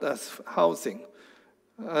termed as housing.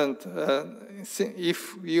 And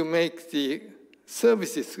if you make the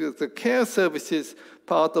services, the care services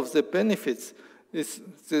part of the benefits, is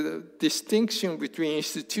the distinction between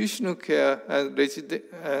institutional care and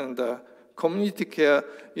community care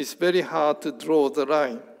is very hard to draw the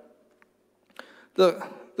line.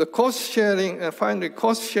 The cost sharing, and finally,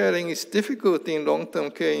 cost sharing is difficult in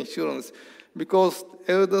long-term care insurance because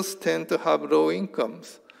elders tend to have low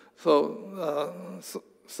incomes. So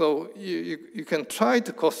you can try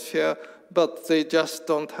to cost share, but they just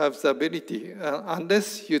don't have the ability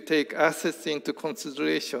unless you take assets into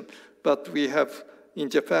consideration. But we have, in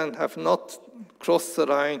Japan, have not crossed the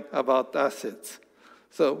line about assets.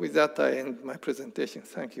 So with that, I end my presentation.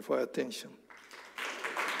 Thank you for your attention.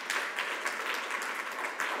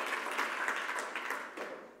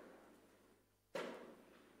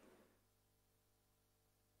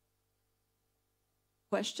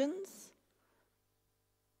 Questions?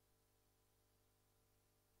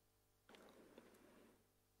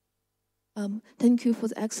 Thank you for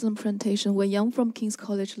the excellent presentation. We're Yang from King's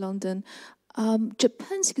College London.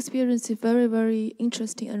 Japan's experience is very, very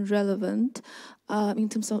interesting and relevant in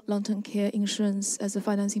terms of long-term care insurance as a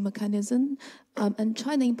financing mechanism. And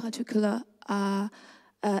China in particular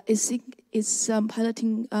is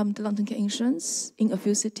piloting the long-term care insurance in a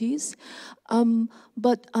few cities.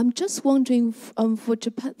 But I'm just wondering for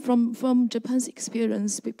Japan, from Japan's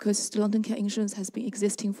experience, because the long-term care insurance has been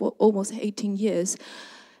existing for almost 18 years,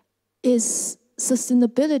 is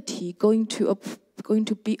sustainability going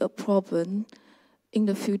to be a problem in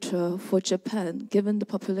the future for Japan, given the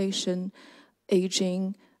population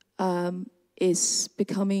aging is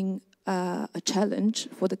becoming a challenge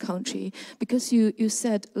for the country? Because you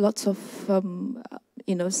said lots of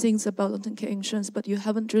things about long-term care insurance, but you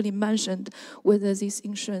haven't really mentioned whether this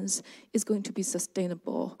insurance is going to be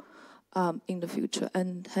sustainable in the future.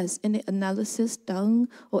 And has any analysis done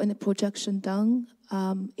or any projection done,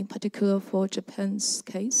 in particular for Japan's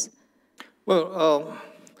case? Well,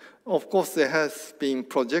 of course there has been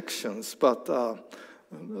projections, but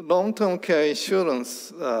long-term care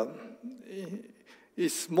insurance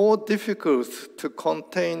is more difficult to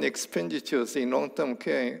contain expenditures in long-term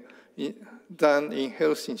care than in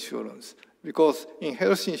health insurance. Because in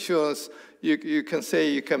health insurance, you can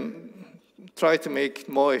say you can try to make it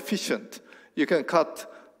more efficient. You can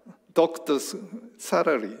cut doctors'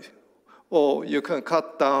 salaries, or you can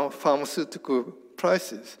cut down pharmaceutical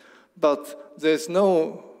prices. But there's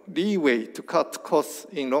no leeway to cut costs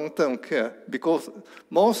in long-term care because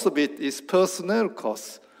most of it is personnel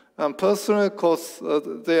costs. And personnel costs,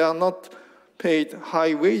 they are not paid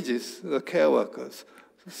high wages, the care workers.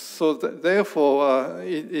 So therefore,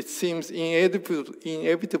 it seems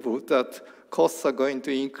inevitable that costs are going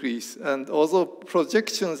to increase. And although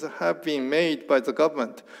projections have been made by the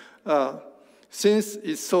government, since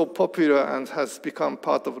it's so popular and has become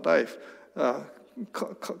part of life,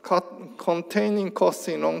 containing costs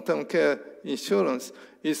in long-term care insurance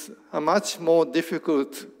is a much more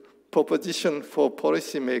difficult proposition for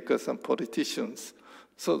policymakers and politicians.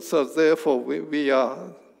 So therefore, we are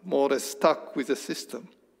more or less stuck with the system.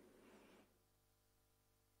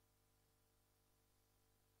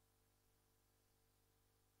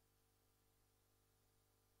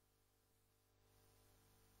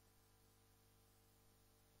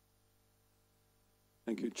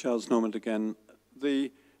 Thank you. Charles Normand again.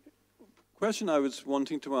 The question I was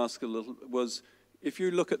wanting to ask a little was, if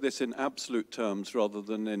you look at this in absolute terms rather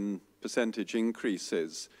than in percentage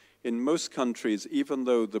increases, in most countries, even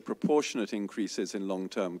though the proportionate increases in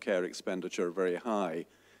long-term care expenditure are very high,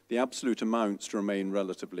 the absolute amounts remain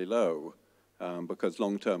relatively low because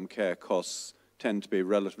long-term care costs tend to be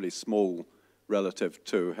relatively small relative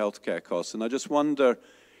to healthcare costs. And I just wonder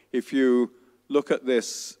if you look at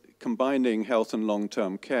this combining health and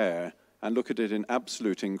long-term care and look at it in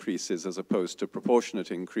absolute increases as opposed to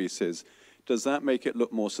proportionate increases, does that make it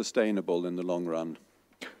look more sustainable in the long run?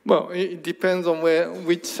 Well, it depends on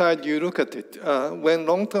which side you look at it. When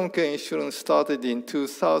long-term care insurance started in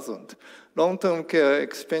 2000, long-term care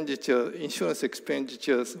expenditure, insurance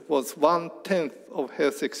expenditures was 1/10 of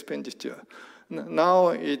health expenditure. Now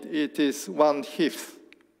it is 1/5.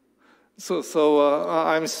 So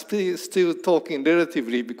I'm still talking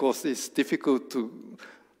relatively because it's difficult to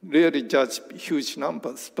really judge huge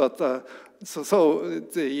numbers. But the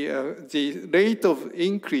rate of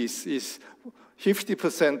increase is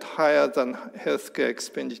 50% higher than healthcare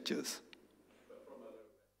expenditures.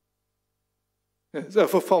 So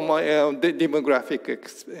from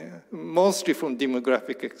mostly from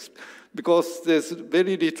demographic, because there's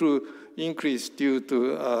very little increase due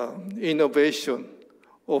to innovation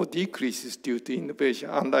or decreases due to innovation,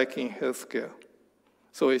 unlike in healthcare.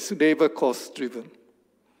 So it's labor cost driven.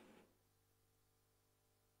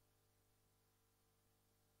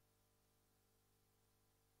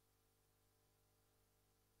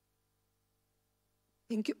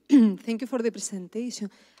 Thank you. Thank you for the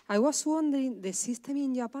presentation. I was wondering, the system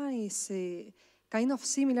in Japan is kind of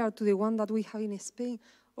similar to the one that we have in Spain,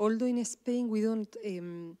 although in Spain we don't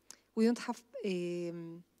have,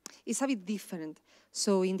 it's a bit different.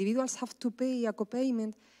 So individuals have to pay a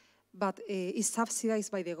copayment, but it's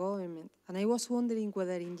subsidized by the government. And I was wondering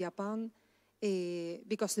whether in Japan,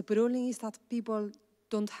 because the problem is that people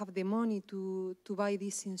don't have the money to buy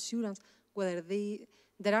this insurance, whether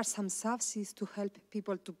there are some subsidies to help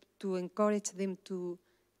people to encourage them to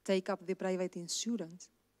take up the private insurance.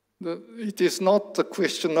 It is not a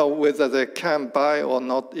question of whether they can buy or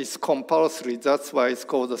not. It's compulsory. That's why it's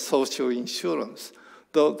called a social insurance.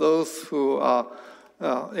 Those who are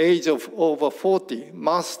age of over 40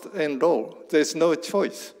 must enroll. There's no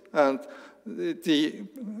choice. And the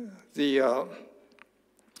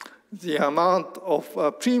amount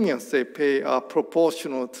of premiums they pay are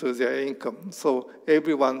proportional to their income. So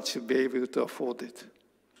everyone should be able to afford it.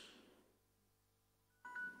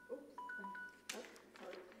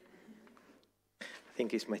 I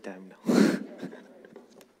think it's my time now.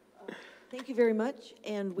 Thank you very much,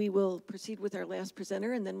 and we will proceed with our last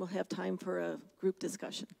presenter, and then we'll have time for a group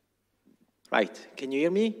discussion. Right, can you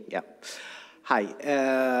hear me? Yeah. Hi,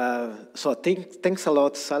 so thanks a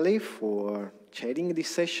lot, Sally, for chairing this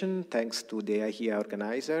session. Thanks to the iHEA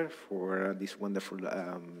organizer for this wonderful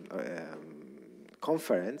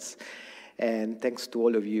conference, and thanks to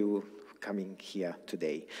all of you coming here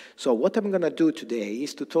today. So what I'm going to do today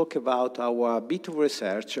is to talk about our bit of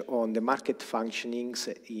research on the market functionings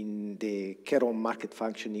in the care home market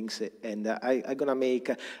functionings, and I'm going to make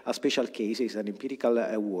a special case, it's an empirical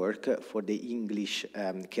work for the English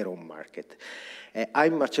care home market.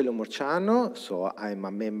 I'm Marcello Morciano, so I'm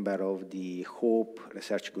a member of the HOPE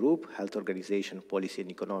research group, Health Organization, Policy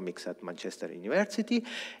and Economics at Manchester University,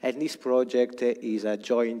 and this project is a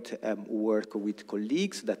joint work with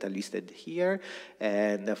colleagues that are listed here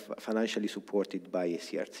and financially supported by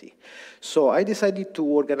CRC. So I decided to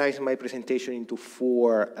organize my presentation into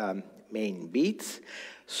four main bits.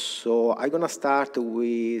 So I'm going to start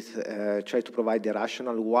with try to provide the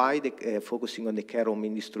rationale why focusing on the care home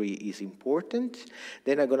industry is important.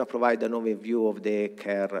 Then I'm going to provide an overview of the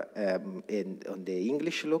care on the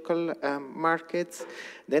English local markets.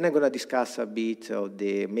 Then I'm going to discuss a bit of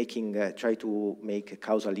the try to make a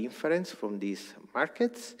causal inference from these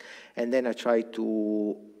markets. And then I try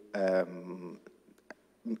to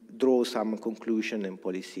draw some conclusion and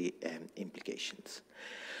policy implications.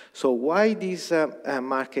 So why this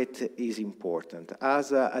market is important?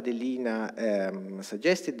 As Adelina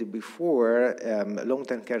suggested before,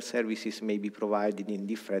 long-term care services may be provided in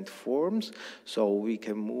different forms. So we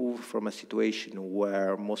can move from a situation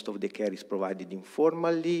where most of the care is provided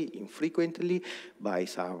informally, infrequently, by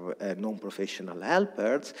some non-professional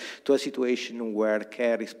helpers, to a situation where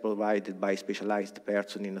care is provided by a specialized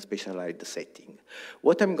person in a specialized setting.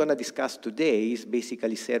 What I'm going to discuss today is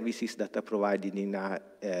basically services that are provided in a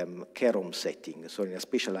care home setting, so in a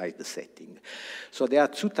specialized setting. So there are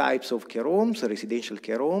two types of care homes, residential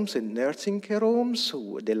care homes and nursing care homes.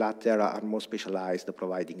 The latter are more specialized,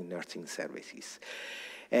 providing nursing services.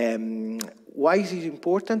 Why is it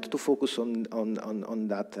important to focus on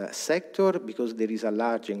that sector? Because there is a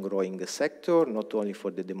large and growing sector, not only for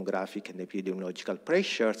the demographic and epidemiological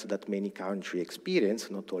pressures that many countries experience,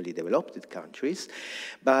 not only developed countries,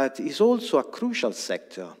 but it's also a crucial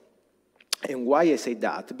sector. And why I say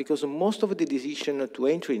that? Because most of the decision to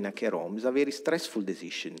enter in a care home is a very stressful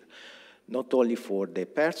decision, not only for the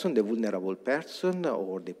person, the vulnerable person,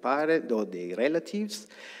 or the parent, or the relatives.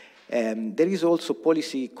 There is also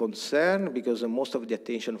policy concern, because most of the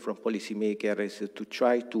attention from policymakers is to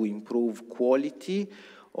try to improve quality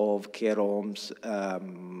of care homes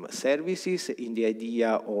services in the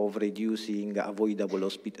idea of reducing avoidable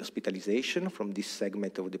hospitalization from this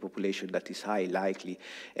segment of the population that is highly likely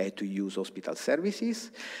to use hospital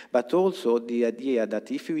services, but also the idea that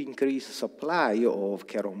if you increase supply of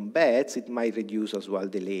care home beds, it might reduce as well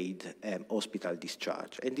delayed hospital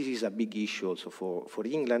discharge. And this is a big issue also for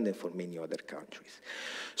England and for many other countries.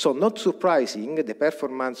 So not surprising, the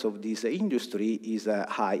performance of this industry is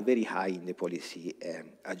very high in the policy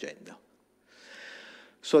agenda.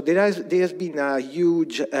 So there has been a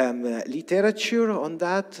huge literature on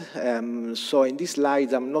that. So in these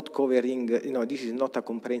slides, I'm not covering, this is not a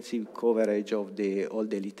comprehensive coverage of all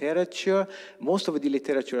the literature. Most of the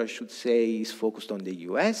literature, I should say, is focused on the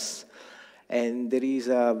US. and there is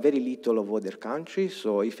very little of other countries.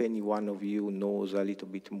 So if any one of you knows a little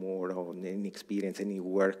bit more or any experience, any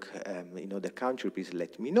work in other countries, please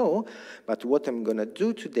let me know. But what I'm going to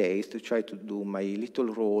do today is to try to do my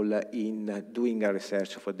little role in doing a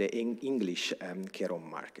research for the English care home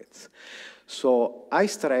markets. So I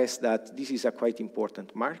stress that this is a quite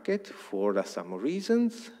important market for some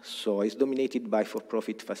reasons. So it's dominated by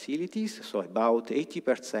for-profit facilities. So about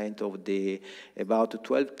 80% of the about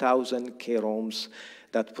 12,000 care homes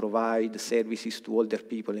that provide services to older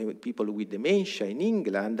people and people with dementia in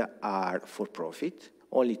England are for-profit.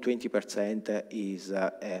 Only 20% is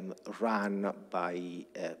run by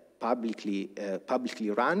publicly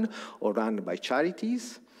run or run by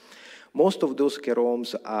charities. Most of those care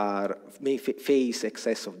homes may face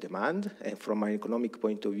excess of demand, and from an economic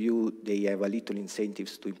point of view, they have a little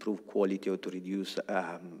incentives to improve quality or to reduce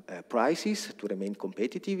prices to remain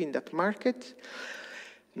competitive in that market.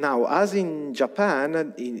 Now, as in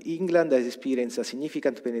Japan, in England has experienced a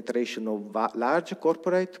significant penetration of large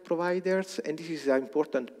corporate providers, and this is an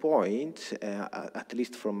important point, at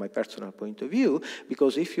least from my personal point of view,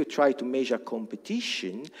 because if you try to measure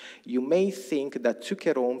competition, you may think that two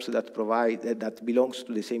care homes that belongs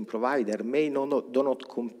to the same provider do not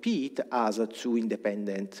compete as two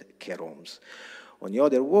independent care homes. In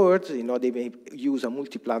other words, they may use a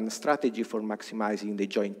multi-plan strategy for maximizing the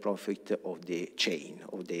joint profit of the chain,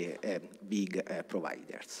 of the big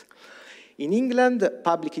providers. In England,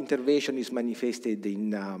 public intervention is manifested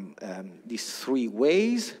in these three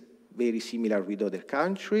ways, very similar with other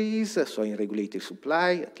countries, so in regulated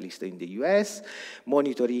supply, at least in the US,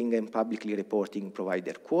 monitoring and publicly reporting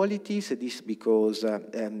provider qualities. This because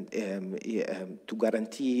to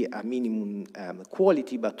guarantee a minimum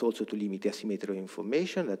quality, but also to limit asymmetry of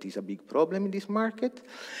information, that is a big problem in this market.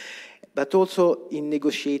 But also in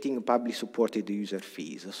negotiating publicly supported user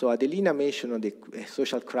fees. So Adelina mentioned the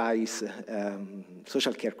social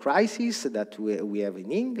care crisis that we have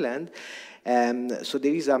in England. So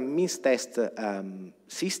there is a means test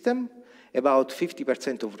system. About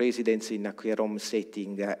 50% of residents in a care home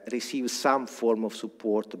setting receive some form of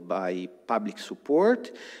support by public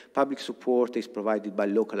support. Public support is provided by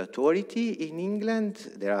local authority in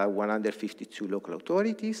England. There are 152 local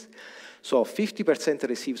authorities. So 50%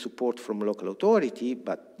 receive support from local authority,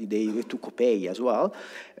 but they have to copay as well,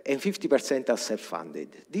 and 50% are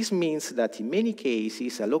self-funded. This means that in many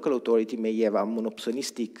cases, a local authority may have a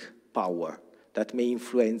monopolistic power that may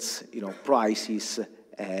influence, prices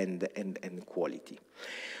and quality.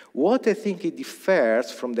 What I think it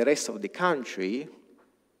differs from the rest of the country,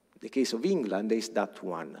 the case of England, is that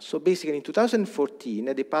one. So basically in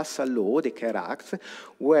 2014, they passed a law, the Care Act,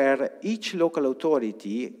 where each local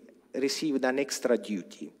authority received an extra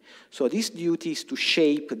duty. So this duty is to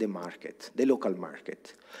shape the market, the local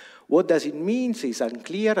market. What does it mean is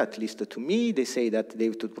unclear, at least to me. They say that they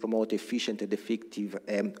have to promote efficient and effective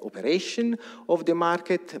operation of the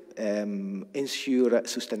market, ensure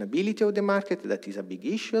sustainability of the market, that is a big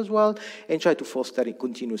issue as well, and try to foster a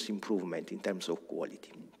continuous improvement in terms of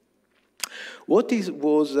quality. What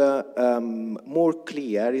was more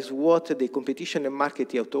clear is what the Competition and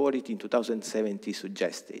Marketing Authority in 2017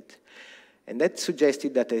 suggested. And that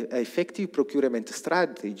suggested that an effective procurement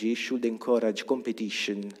strategy should encourage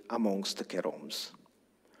competition amongst care homes.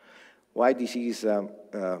 Why this is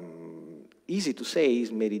easy to say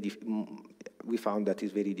is we found that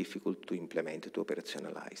it's very difficult to implement, to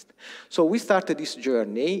operationalize. So we started this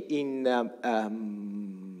journey in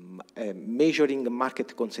measuring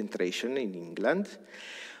market concentration in England.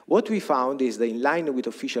 What we found is that in line with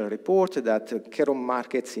official report that care home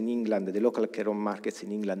markets in England, the local care home markets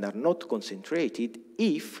in England are not concentrated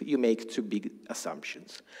if you make two big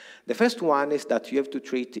assumptions. The first one is that you have to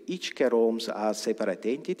treat each care homes as separate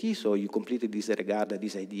entities, so you completely disregard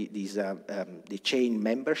the chain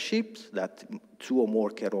memberships, that two or more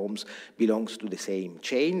care homes belongs to the same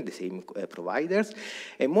chain, the same providers.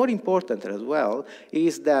 And more important as well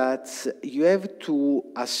is that you have to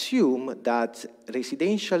assume that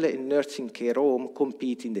residential and nursing care home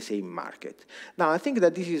compete in the same market. Now, I think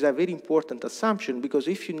that this is a very important assumption, because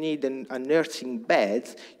if you need a nursing bed,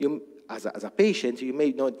 as a patient, you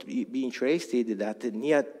may not be interested that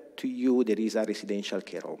near to you there is a residential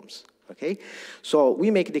care homes. Okay, so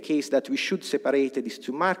we make the case that we should separate these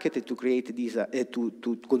two markets to create these,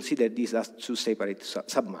 to consider these as two separate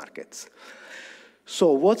sub-markets.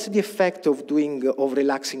 So what's the effect of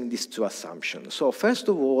relaxing these two assumptions? So first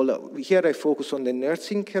of all, here I focus on the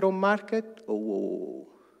nursing care home market.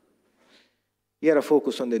 Here I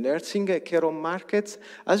focus on the nursing care home markets.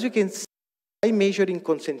 As you can see, by measuring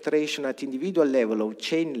concentration at individual level or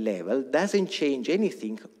chain level doesn't change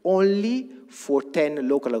anything only for 10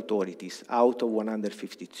 local authorities out of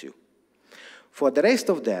 152. For the rest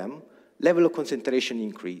of them, level of concentration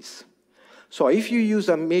increase. So if you use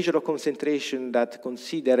a measure of concentration that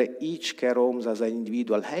consider each care homes as an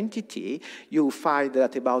individual entity, you find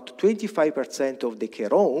that about 25% of the care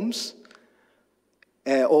homes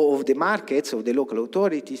or of the markets of the local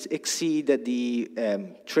authorities exceed the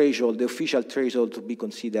threshold, the official threshold to be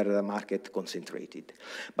considered a market concentrated.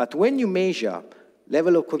 But when you measure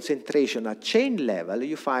level of concentration at chain level,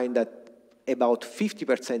 you find that about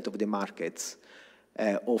 50% of the markets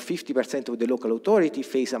or 50% of the local authority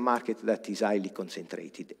face a market that is highly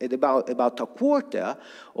concentrated. And about a quarter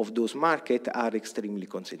of those markets are extremely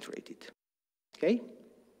concentrated. Okay?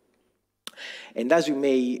 And as you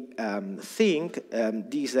may think,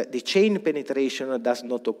 the chain penetration does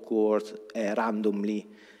not occur randomly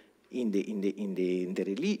in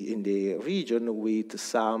the region, with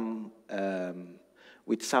some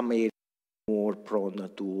areas more prone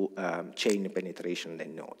to chain penetration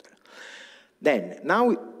than others. Then,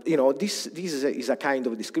 now, this is a kind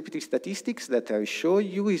of descriptive statistics that I show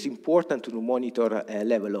you. Is important to monitor a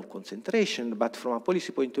level of concentration, but from a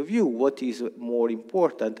policy point of view, what is more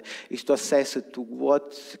important is to assess to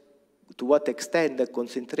what extent the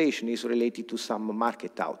concentration is related to some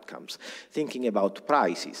market outcomes, thinking about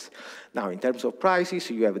prices. Now, in terms of prices,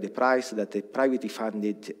 you have the price that the privately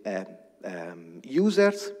funded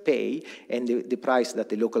users pay and the price that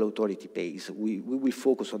the local authority pays. We will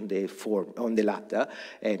focus on the latter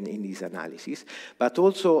and in this analysis. But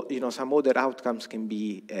also, some other outcomes can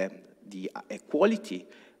be the quality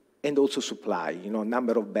and also supply,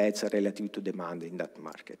 number of beds relative to demand in that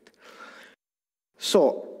market.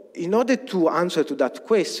 So, in order to answer to that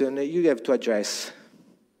question, you have to address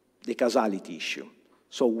the causality issue.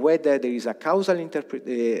 So whether there is a causal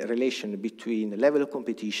relation between level of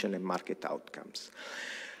competition and market outcomes.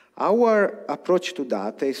 Our approach to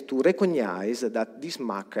that is to recognize that this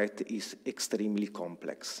market is extremely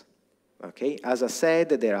complex. Okay? As I said,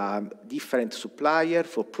 there are different suppliers,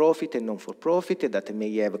 for-profit and non-for-profit, that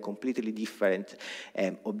may have a completely different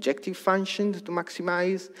objective functions to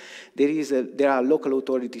maximize. There are local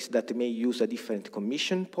authorities that may use a different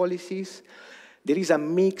commission policies. There is a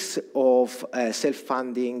mix of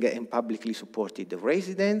self-funding and publicly supported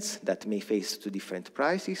residents that may face two different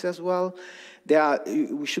prices as well.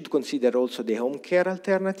 We should consider also the home care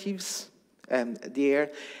alternatives there.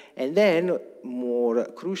 And then, more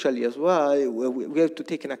crucially as well, we have to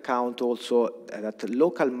take into account also that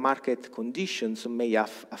local market conditions may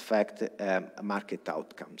affect market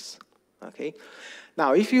outcomes. Okay?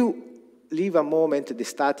 Now, if you leave a moment the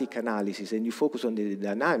static analysis and you focus on the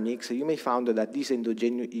dynamics, you may find that this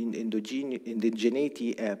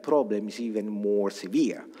endogeneity problem is even more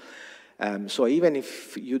severe. So even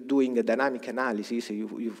if you're doing a dynamic analysis,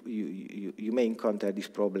 you may encounter this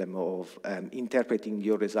problem of interpreting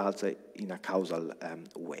your results in a causal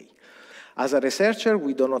way. As a researcher,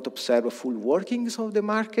 we do not observe full workings of the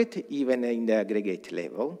market, even in the aggregate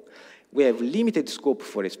level. We have limited scope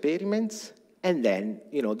for experiments, and then,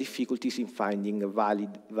 difficulties in finding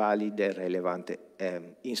valid and relevant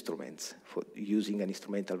instruments for using an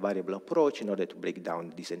instrumental variable approach in order to break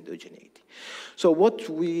down this endogeneity. So what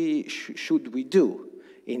should we do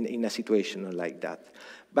in a situation like that?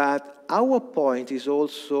 But our point is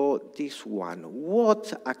also this one.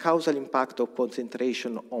 What a causal impact of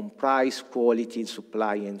concentration on price, quality,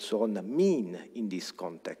 supply, and so on mean in this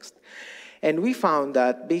context? And we found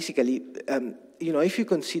that basically, if you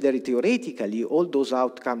consider it theoretically, all those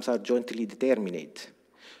outcomes are jointly determined.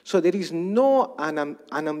 So there is no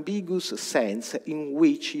unambiguous sense in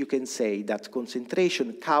which you can say that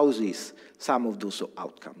concentration causes some of those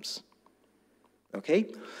outcomes. Okay?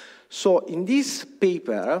 So in this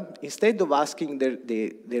paper, instead of asking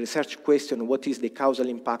the research question, what is the causal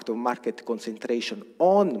impact of market concentration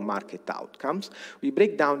on market outcomes, we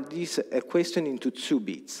break down this question into two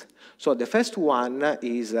bits. So the first one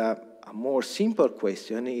is a more simple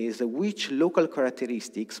question, is which local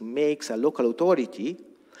characteristics makes a local authority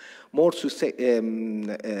more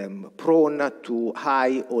prone to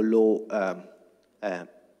high or low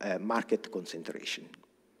market concentration.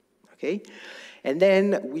 Okay? And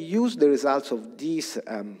then we use the results of this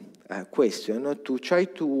question to try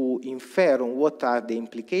to infer on what are the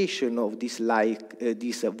implications of this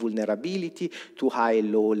vulnerability to high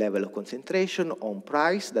and low level of concentration on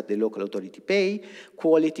price that the local authority pay,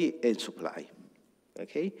 quality, and supply.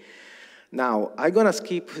 Okay? Now, I'm going to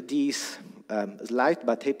skip this slide,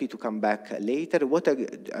 but happy to come back later. What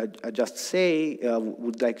I just say,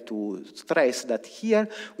 would like to stress that here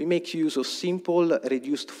we make use of simple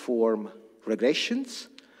reduced form regressions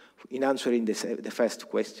in answering the first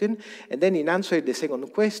question, and then in answering the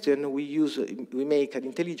second question, we make an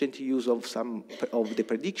intelligent use of some of the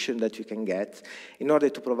prediction that you can get in order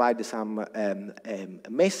to provide some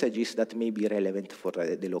messages that may be relevant for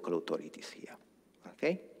the local authorities here.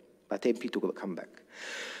 Okay, but happy to come back.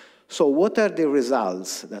 So what are the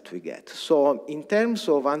results that we get? So in terms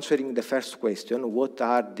of answering the first question, what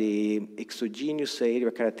are the exogenous area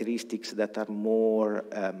characteristics that are more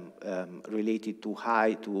related to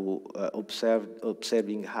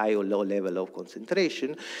observing high or low level of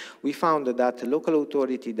concentration, we found that local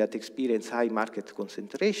authorities that experience high market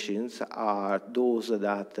concentrations are those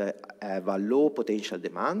that have a low potential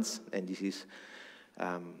demands, and this is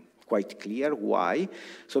quite clear why.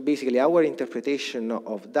 So basically our interpretation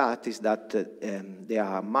of that is that there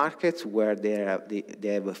are markets where they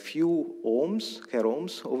have a few care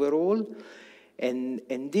homes overall,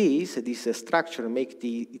 and this structure makes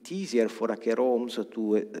it easier for care homes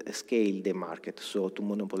to scale the market, so to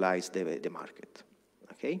monopolize the market.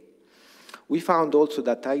 Okay? We found also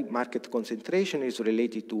that high market concentration is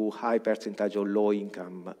related to high percentage of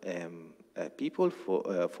low-income people,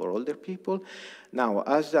 for older people. Now,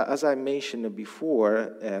 as I mentioned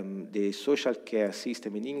before, the social care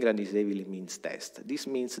system in England is heavily means test. This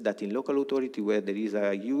means that in local authority where there is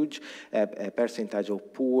a huge percentage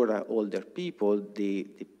of poor older people, the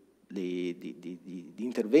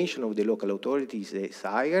intervention of the local authorities is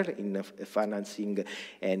higher in financing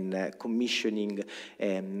and commissioning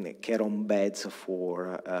care home beds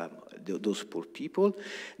for those poor people.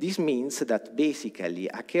 This means that basically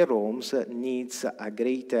a care homes needs a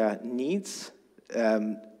greater needs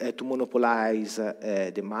to monopolize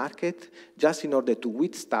the market just in order to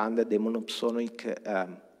withstand the monopsonic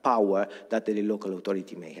power that the local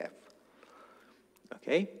authority may have.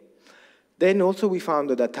 Okay? Then also we found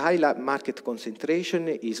that high market concentration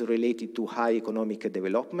is related to high economic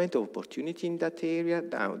development opportunity in that area.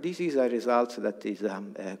 Now, this is a result that is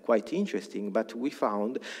quite interesting, but we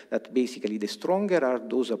found that basically the stronger are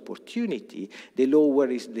those opportunities, the lower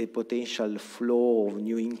is the potential flow of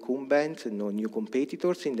new incumbents, new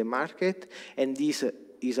competitors in the market, and this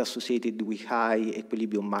is associated with high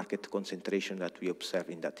equilibrium market concentration that we observe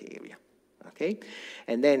in that area. Okay,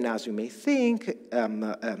 and then, as you may think,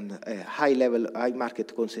 high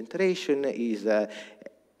market concentration is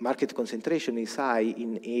high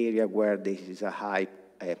in area where there is a high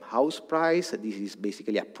house price. This is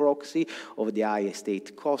basically a proxy of the high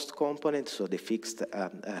estate cost component, so the fixed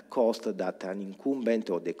cost that an incumbent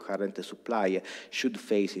or the current supplier should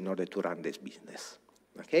face in order to run this business.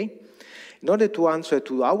 Okay? In order to answer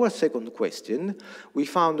to our second question, we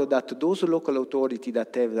found that those local authorities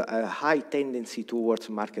that have a high tendency towards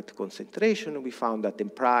market concentration, we found that the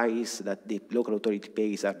price that the local authority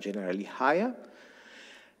pays are generally higher.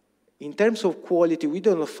 In terms of quality, we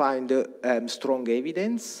don't find strong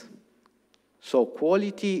evidence. So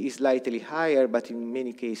quality is slightly higher, but in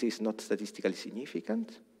many cases not statistically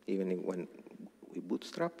significant, even when we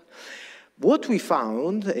bootstrap. What we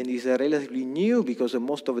found, and is relatively new because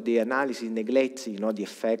most of the analysis neglects the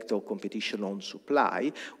effect of competition on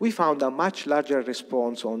supply, we found a much larger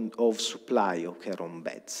response of supply of care home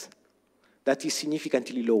beds. That is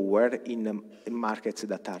significantly lower in markets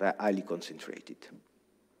that are highly concentrated.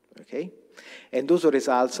 Okay? And those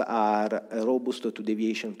results are robust to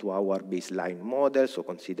deviation to our baseline model, so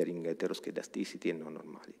considering heteroscedasticity and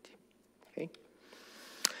non-normality. Okay?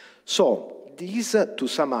 So, these, to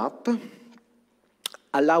sum up,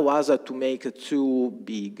 allow us to make two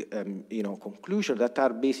big conclusions that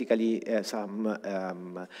are basically some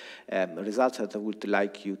results that I would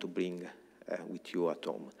like you to bring with you at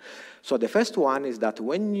home. So the first one is that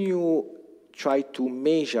when you try to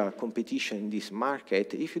measure competition in this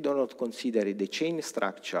market, if you do not consider the chain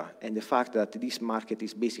structure and the fact that this market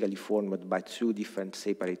is basically formed by two different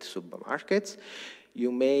separate submarkets,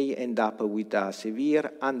 you may end up with a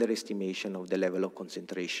severe underestimation of the level of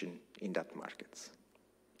concentration in that market.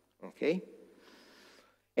 Okay?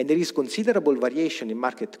 And there is considerable variation in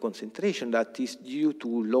market concentration that is due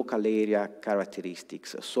to local area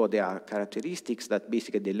characteristics. So there are characteristics that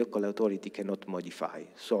basically the local authority cannot modify.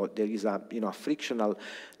 So there is a frictional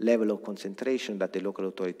level of concentration that the local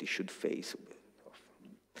authority should face.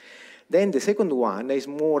 Then the second one is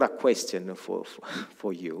more a question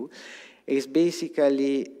for you. It's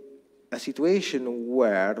basically a situation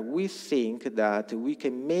where we think that we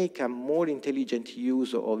can make a more intelligent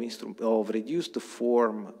use of reduced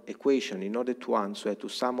form equation in order to answer to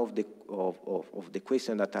some of the the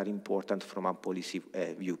questions that are important from a policy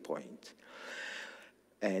viewpoint.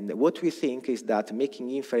 And what we think is that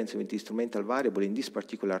making inference with instrumental variable in this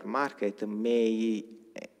particular market you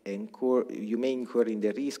may incur in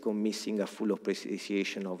the risk of missing a full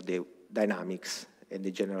appreciation of the dynamics and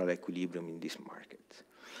the general equilibrium in this market.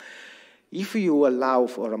 If you allow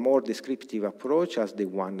for a more descriptive approach as the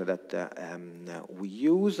one that we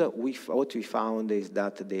use, what we found is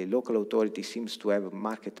that the local authority seems to have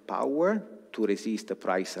market power to resist the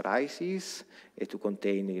price rises and to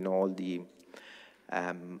contain all the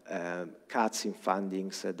cuts in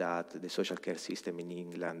fundings that the social care system in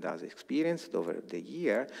England has experienced over the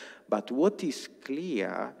year. But what is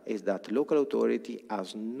clear is that local authority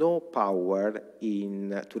has no power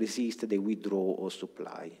to resist the withdrawal of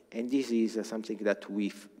supply. And this is something that we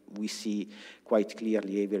see quite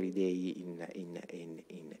clearly every day in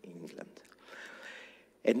England.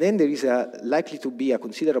 And then there is likely to be a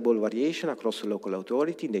considerable variation across local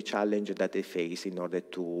authority in the challenge that they face in order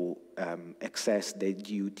to access the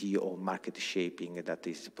duty of market shaping that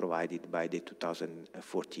is provided by the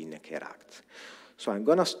 2014 Care Act. So I'm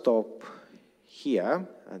going to stop here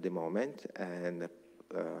at the moment and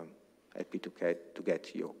happy to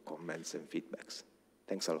get your comments and feedbacks.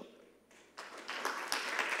 Thanks a lot.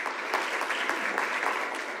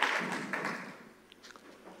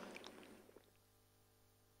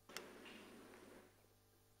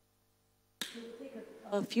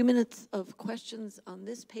 A few minutes of questions on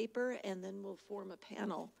this paper, and then we'll form a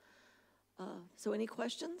panel. So any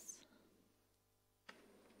questions?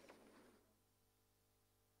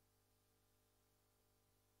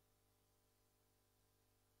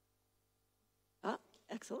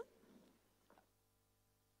 Excellent.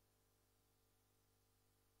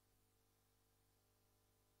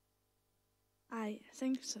 Hi,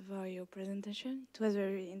 thanks for your presentation. It was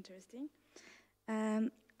very interesting.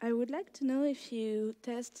 I would like to know if you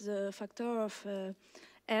test the factor of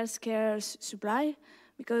healthcare supply,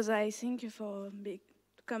 because I think to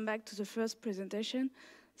come back to the first presentation,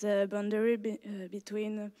 the boundary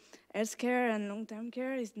between healthcare and long-term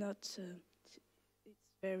care is not.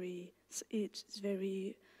 It's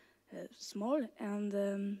very small,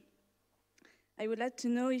 and I would like to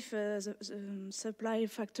know if the supply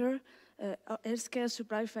factor, healthcare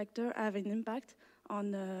supply factor, have an impact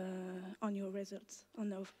on your results.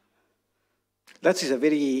 That is a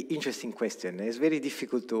very interesting question. It's very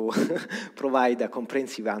difficult to provide a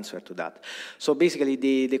comprehensive answer to that. So basically,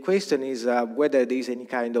 the question is whether there is any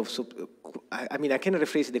kind of, I can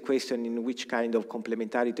rephrase the question in which kind of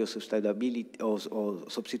complementarity or sustainability or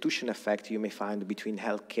substitution effect you may find between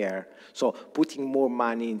healthcare, so putting more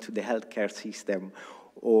money into the healthcare system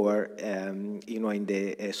or in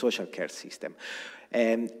the social care system.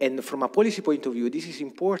 And from a policy point of view, this is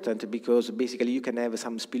important because basically you can have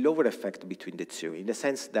some spillover effect between the two, in the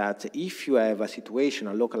sense that if you have a situation,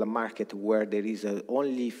 a local market where there is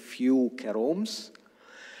only few care homes,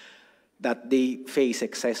 that they face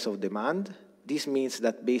excess of demand, this means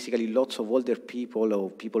that basically lots of older people or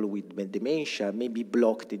people with dementia may be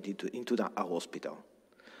blocked into a hospital.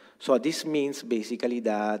 So this means basically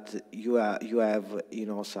that you have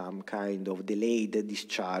some kind of delayed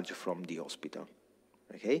discharge from the hospital.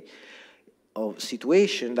 Okay, of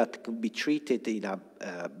situation that could be treated in a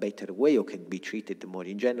better way or can be treated more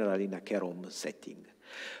in general in a care home setting.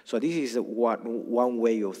 So this is one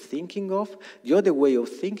way of thinking of. The other way of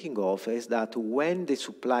thinking of is that when the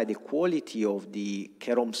supply, the quality of the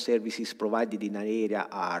care home services provided in an area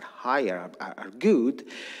are higher, are good,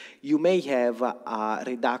 you may have a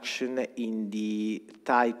reduction in the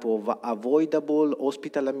type of avoidable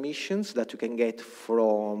hospital admissions that you can get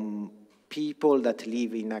from people that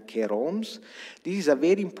live in care homes. This is a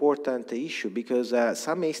very important issue because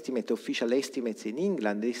some official estimates in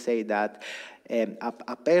England, they say that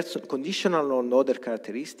a person, conditional on other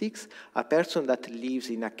characteristics, a person that lives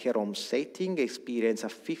in a care home setting experiences a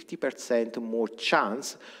 50% more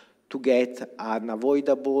chance to get an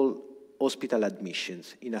avoidable hospital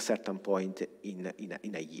admissions in a certain point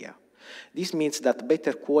in a year. This means that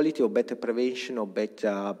better quality or better prevention or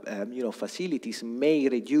better facilities may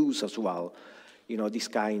reduce as well this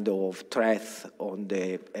kind of threat on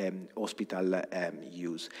the hospital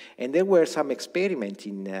use. And there were some experiments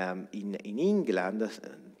in England,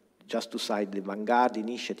 just to cite the Vanguard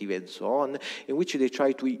initiative and so on, in which they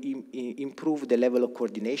try to improve the level of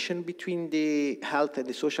coordination between the health and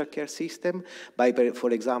the social care system by,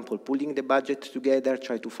 for example, pulling the budget together,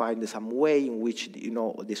 try to find some way in which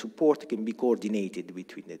the support can be coordinated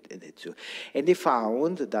between the two. And they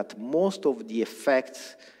found that most of the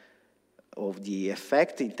effects of the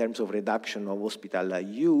effect in terms of reduction of hospital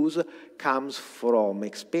use comes from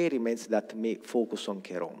experiments that may focus on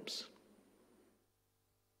care homes.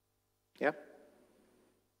 Yeah?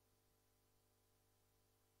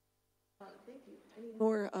 Thank you. Any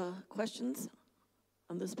more questions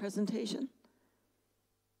on this presentation?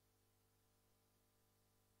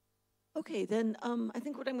 Okay, then I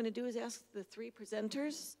think what I'm going to do is ask the three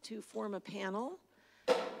presenters to form a panel.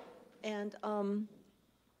 And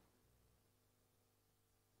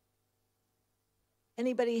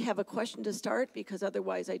anybody have a question to start? Because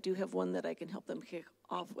otherwise I do have one that I can help them kick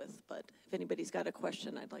off with. But if anybody's got a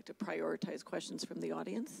question, I'd like to prioritize questions from the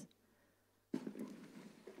audience.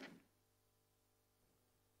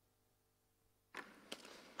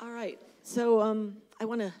 All right, so I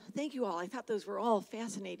want to thank you all. I thought those were all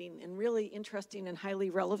fascinating and really interesting and highly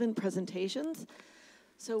relevant presentations.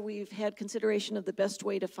 So we've had consideration of the best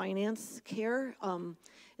way to finance care,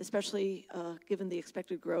 especially given the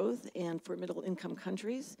expected growth and for middle income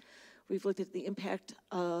countries. We've looked at the impact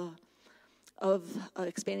of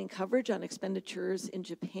expanding coverage on expenditures in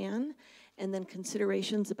Japan, and then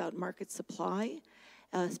considerations about market supply,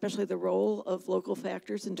 especially the role of local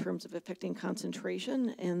factors in terms of affecting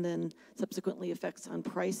concentration, and then subsequently effects on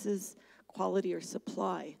prices, quality, or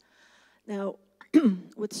supply. Now,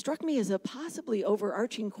 what struck me as a possibly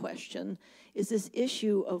overarching question is this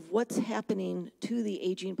issue of what's happening to the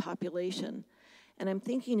aging population. And I'm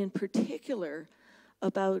thinking in particular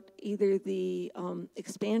about either the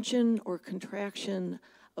expansion or contraction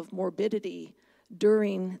of morbidity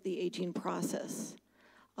during the aging process.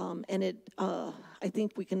 And I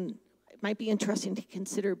think it might be interesting to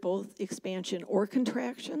consider both expansion or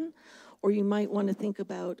contraction, or you might want to think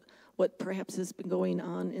about what perhaps has been going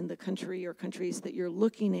on in the country or countries that you're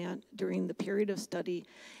looking at during the period of study,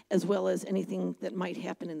 as well as anything that might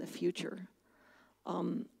happen in the future.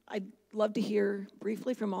 I'd love to hear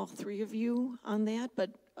briefly from all three of you on that, but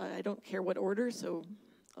I don't care what order, so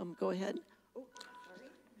go ahead. Oh, sorry.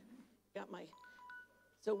 Got my,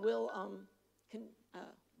 so we'll,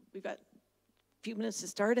 we've got a few minutes to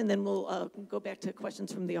start, and then we'll go back to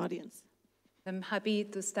questions from the audience. I'm happy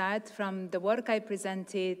to start from the work I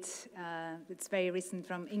presented. It's very recent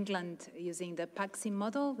from England, using the PAXI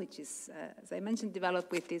model, which is, as I mentioned,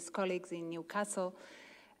 developed with these colleagues in Newcastle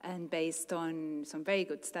and based on some very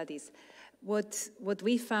good studies. What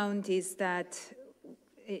we found is that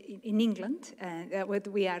in England, what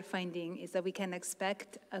we are finding is that we can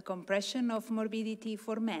expect a compression of morbidity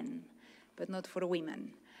for men, but not for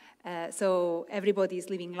women. So everybody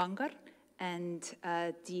is living longer, and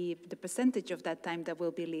the percentage of that time that will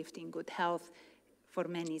be lived in good health for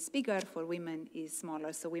men is bigger, for women is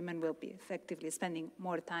smaller. So women will be effectively spending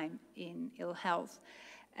more time in ill health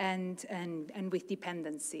and with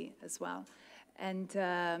dependency as well. And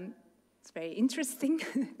it's very interesting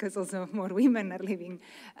because also more women are living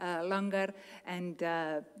longer, and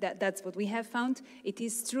that's what we have found. It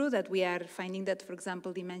is true that we are finding that, for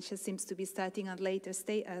example, dementia seems to be starting at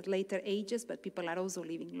later ages, but people are also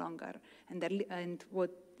living longer. And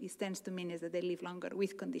what it tends to mean is that they live longer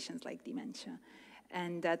with conditions like dementia,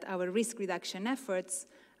 and that our risk reduction efforts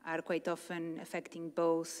are quite often affecting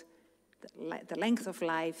both the length of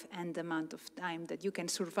life and the amount of time that you can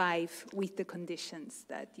survive with the conditions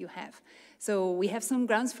that you have. So we have some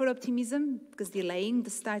grounds for optimism, because delaying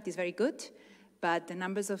the start is very good, but the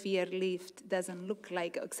numbers of years lived doesn't look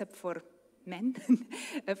like, except for men,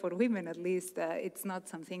 for women at least, it's not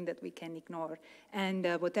something that we can ignore. And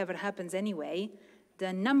whatever happens anyway,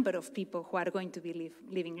 the number of people who are going to be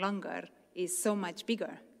living longer is so much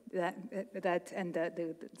bigger. The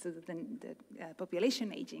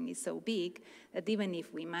population aging is so big that even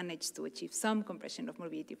if we manage to achieve some compression of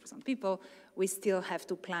morbidity for some people, we still have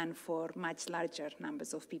to plan for much larger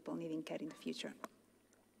numbers of people needing care in the future.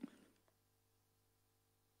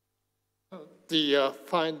 The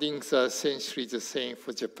findings are essentially the same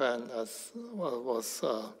for Japan as was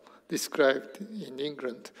described in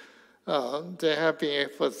England. There have been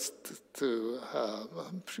efforts to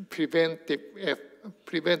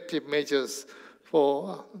preventive measures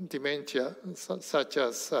for dementia, such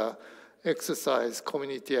as exercise,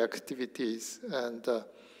 community activities, and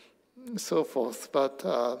so forth. But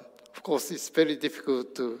of course, it's very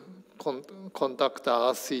difficult to conduct a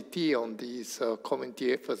RCT on these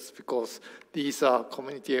community efforts, because these are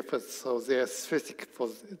community efforts, so they are specific for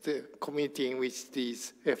the community in which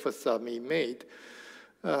these efforts are being made.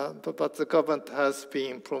 But the government has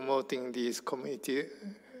been promoting these community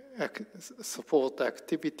support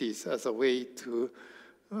activities as a way to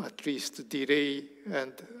at least delay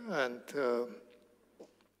and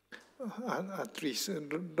at least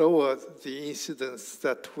lower the incidence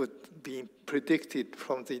that would be predicted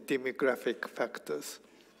from the demographic factors.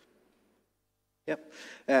 Yep.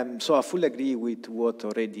 So I fully agree with what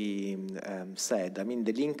already said. I mean,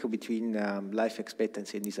 the link between life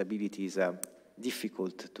expectancy and disability is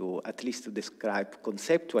difficult to, at least to describe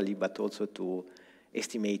conceptually, but also to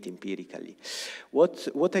estimate empirically.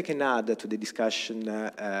 What I can add to the discussion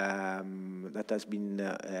that has been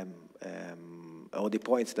or the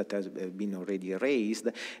points that has been already raised,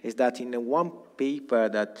 is that in one paper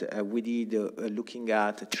that we did looking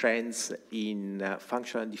at trends in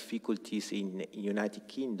functional difficulties in United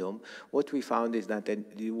Kingdom, what we found is that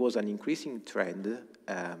there was an increasing trend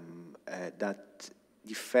that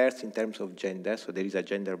differs in terms of gender, so there is a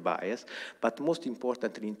gender bias, but most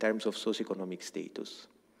importantly in terms of socioeconomic status.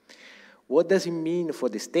 What does it mean for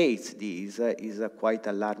the states? This is a quite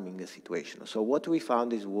alarming situation. So what we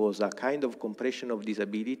found was a kind of compression of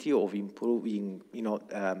disability, of improving,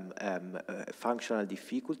 functional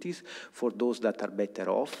difficulties for those that are better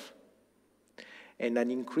off, and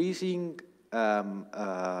an increasing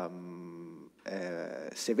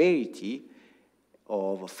severity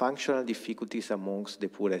of functional difficulties amongst the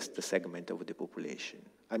poorest segment of the population.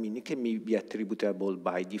 I mean, it can be attributable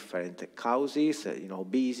by different causes,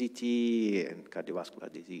 obesity and cardiovascular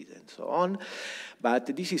disease and so on.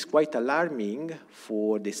 But this is quite alarming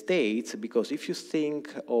for the states, because if you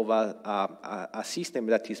think of a system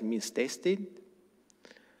that is means-tested,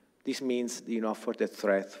 this means, for the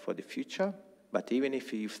threat for the future. But even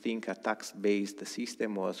if you think a tax-based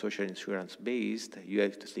system or a social insurance-based, you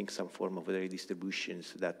have to think some form of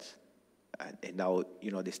redistributions that, and now,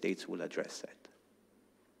 the states will address that.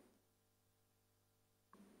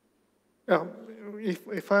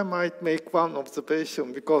 If I might make one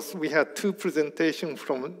observation, because we had two presentations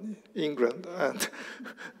from England,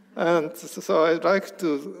 and so I'd like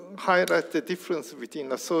to highlight the difference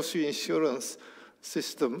between a social insurance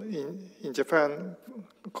system in Japan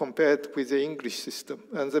compared with the English system.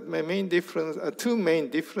 And the main difference, two main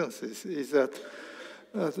differences, is that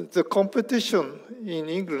the competition in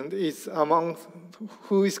England is among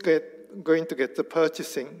who is going to get the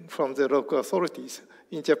purchasing from the local authorities.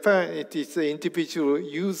 In Japan, it is the individual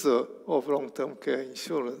user of long-term care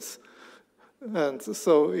insurance. And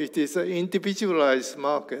so it is an individualized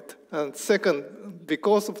market. And second,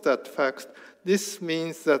 because of that fact, this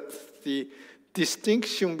means that the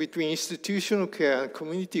distinction between institutional care and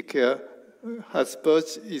community care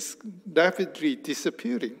is rapidly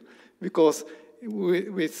disappearing, because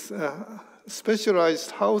with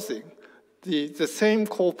specialized housing, the same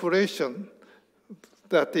corporation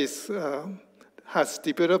that has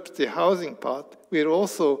developed the housing part will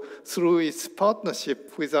also, through its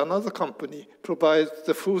partnership with another company, provide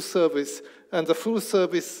the full service, and the full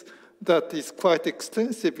service that is quite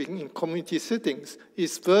extensive in community settings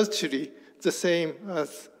is virtually the same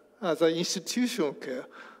as an institutional care.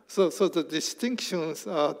 So the distinctions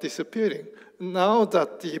are disappearing. Now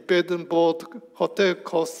that the bed and board hotel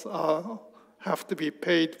costs have to be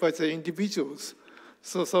paid by the individuals.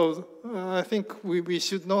 So I think we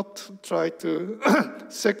should not try to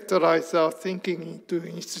sectorize our thinking into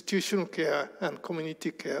institutional care and community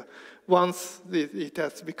care once it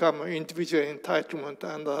has become an individual entitlement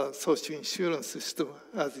and a social insurance system,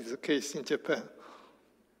 as is the case in Japan.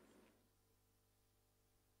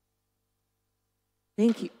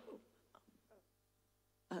 Thank you.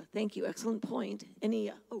 Thank you. Excellent point.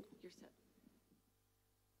 Any? Oh, you're set.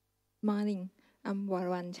 Morning. I'm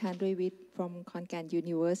Warwan Chandriwit from Konkan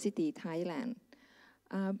University, Thailand.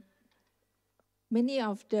 Many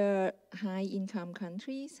of the high-income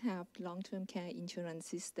countries have long-term care insurance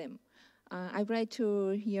system. I'd like to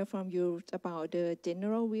hear from you about the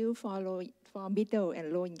general view for middle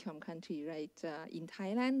and low-income countries. Right? In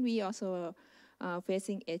Thailand, we also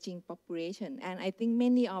facing aging population, and I think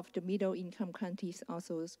many of the middle-income countries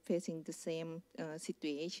also facing the same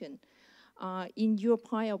situation. In your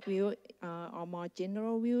point of view, or more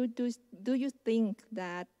general view, do you think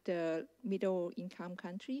that the middle-income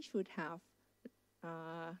countries should have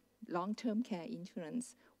long-term care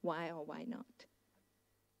insurance? Why or why not?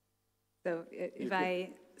 So if I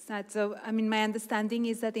start, so I mean, my understanding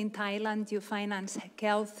is that in Thailand you finance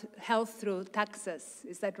health through taxes.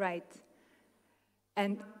 Is that right?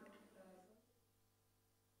 And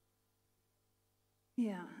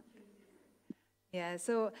yeah.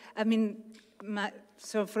 So I mean,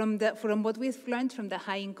 so from what we've learned from the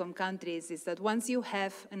high-income countries is that once you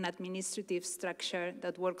have an administrative structure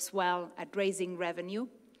that works well at raising revenue,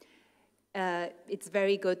 it's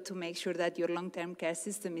very good to make sure that your long-term care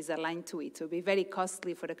system is aligned to it. So it would be very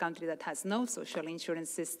costly for a country that has no social insurance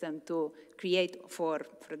system to create, for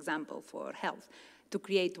example, for health, to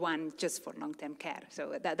create one just for long-term care.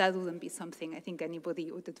 So that wouldn't be something I think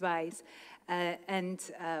anybody would advise. And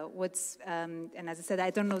as I said, I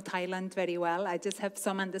don't know Thailand very well. I just have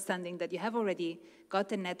some understanding that you have already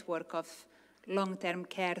got a network of long-term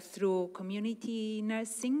care through community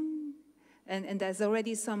nursing, and there's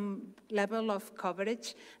already some level of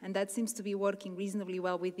coverage, and that seems to be working reasonably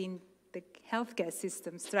well within the healthcare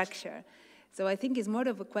system structure. So I think it's more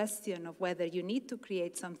of a question of whether you need to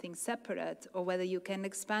create something separate or whether you can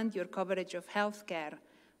expand your coverage of healthcare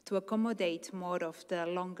to accommodate more of the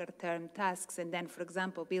longer-term tasks, and then, for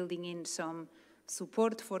example, building in some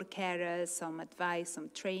support for carers, some advice, some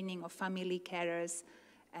training of family carers,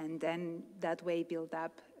 and then that way build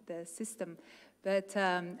up the system. But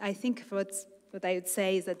I think what I would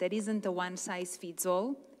say is that there isn't a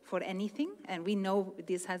one-size-fits-all for anything, and we know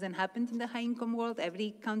this hasn't happened in the high-income world.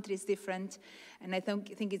 Every country is different, and I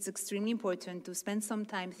think it's extremely important to spend some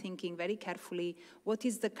time thinking very carefully what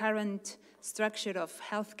is the current structure of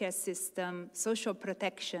healthcare system, social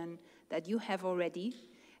protection that you have already,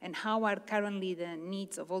 and how are currently the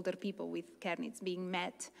needs of older people with care needs being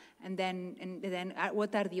met, and then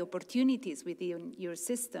what are the opportunities within your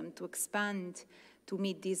system to expand to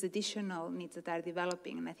meet these additional needs that are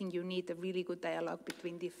developing. And I think you need a really good dialogue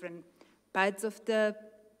between different parts of the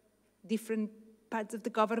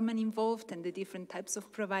government involved and the different types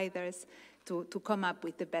of providers to come up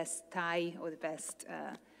with the best tie or the best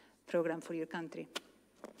program for your country.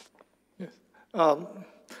 Yes.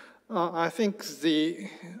 I think the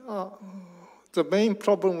main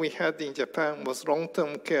problem we had in Japan was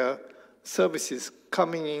long-term care services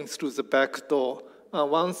coming in through the back door.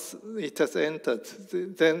 Once it has entered,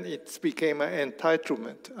 then it became an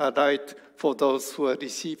entitlement, a right for those who are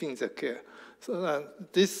receiving the care. So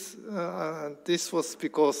this was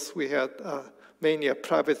because we had mainly a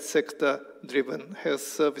private sector-driven health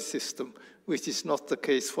service system, which is not the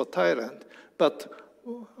case for Thailand. But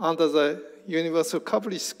under the universal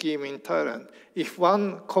coverage scheme in Thailand, if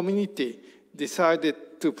one community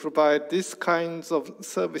decided to provide these kinds of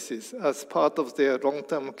services as part of their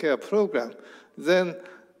long-term care program, then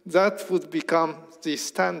that would become the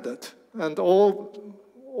standard. And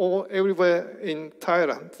everywhere in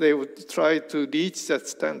Thailand, they would try to reach that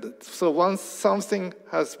standard. So once something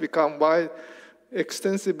has become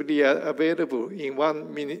extensively available in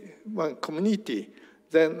one community,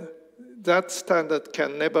 then that standard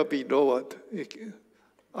can never be lowered.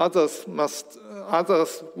 Others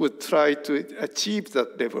would try to achieve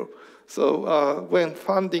that level. So when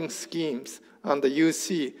funding schemes under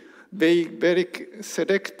UC, very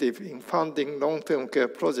selective in funding long-term care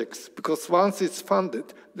projects, because once it's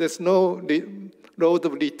funded, there's no road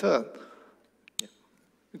of return. Yeah.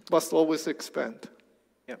 It must always expand.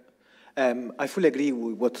 Yeah, I fully agree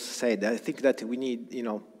with what's said. I think that we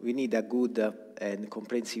need a good and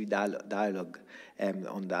comprehensive dialogue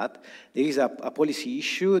on that. There is a policy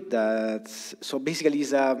issue so basically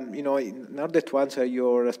is, in order to answer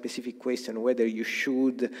your specific question, whether you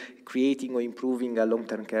should creating or improving a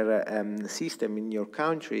long-term care system in your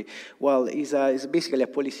country, well, is basically a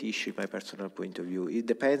policy issue, my personal point of view. It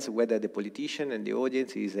depends whether the politician and the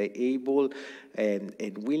audience is able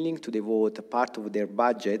and willing to devote a part of their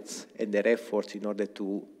budgets and their efforts in order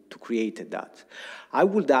to create that. I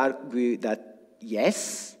would argue that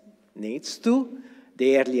yes, needs to.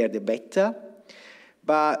 The earlier, the better.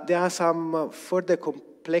 But there are some further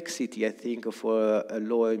complexity, I think, for a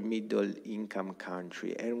low and middle income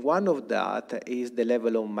country. And one of that is the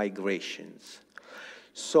level of migrations.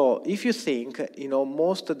 So if you think,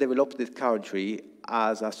 most developed country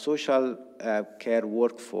has a social care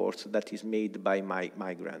workforce that is made by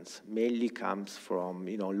migrants, mainly comes from,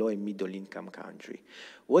 low and middle income country.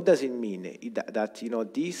 What does it mean? That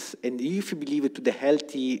this, and if you believe it to the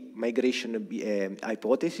healthy migration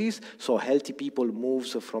hypothesis, so healthy people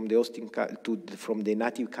moves from the from the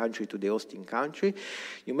native country to the hosting country,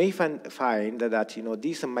 you may find that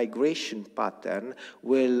this migration pattern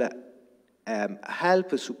will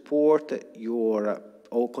help support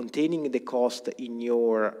or containing the cost in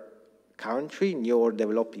your country, in your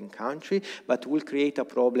developing country, but will create a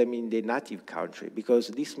problem in the native country, because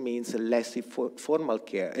this means less informal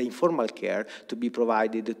care to be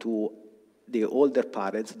provided to the older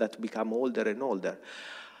parents that become older and older.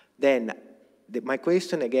 Then my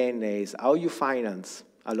question again is how you finance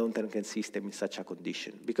a long-term care system in such a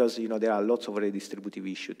condition, because there are lots of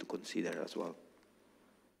redistributive issues to consider as well.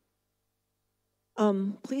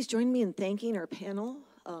 Please join me in thanking our panel,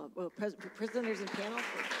 presenters and panel.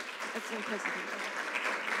 Excellent presentation.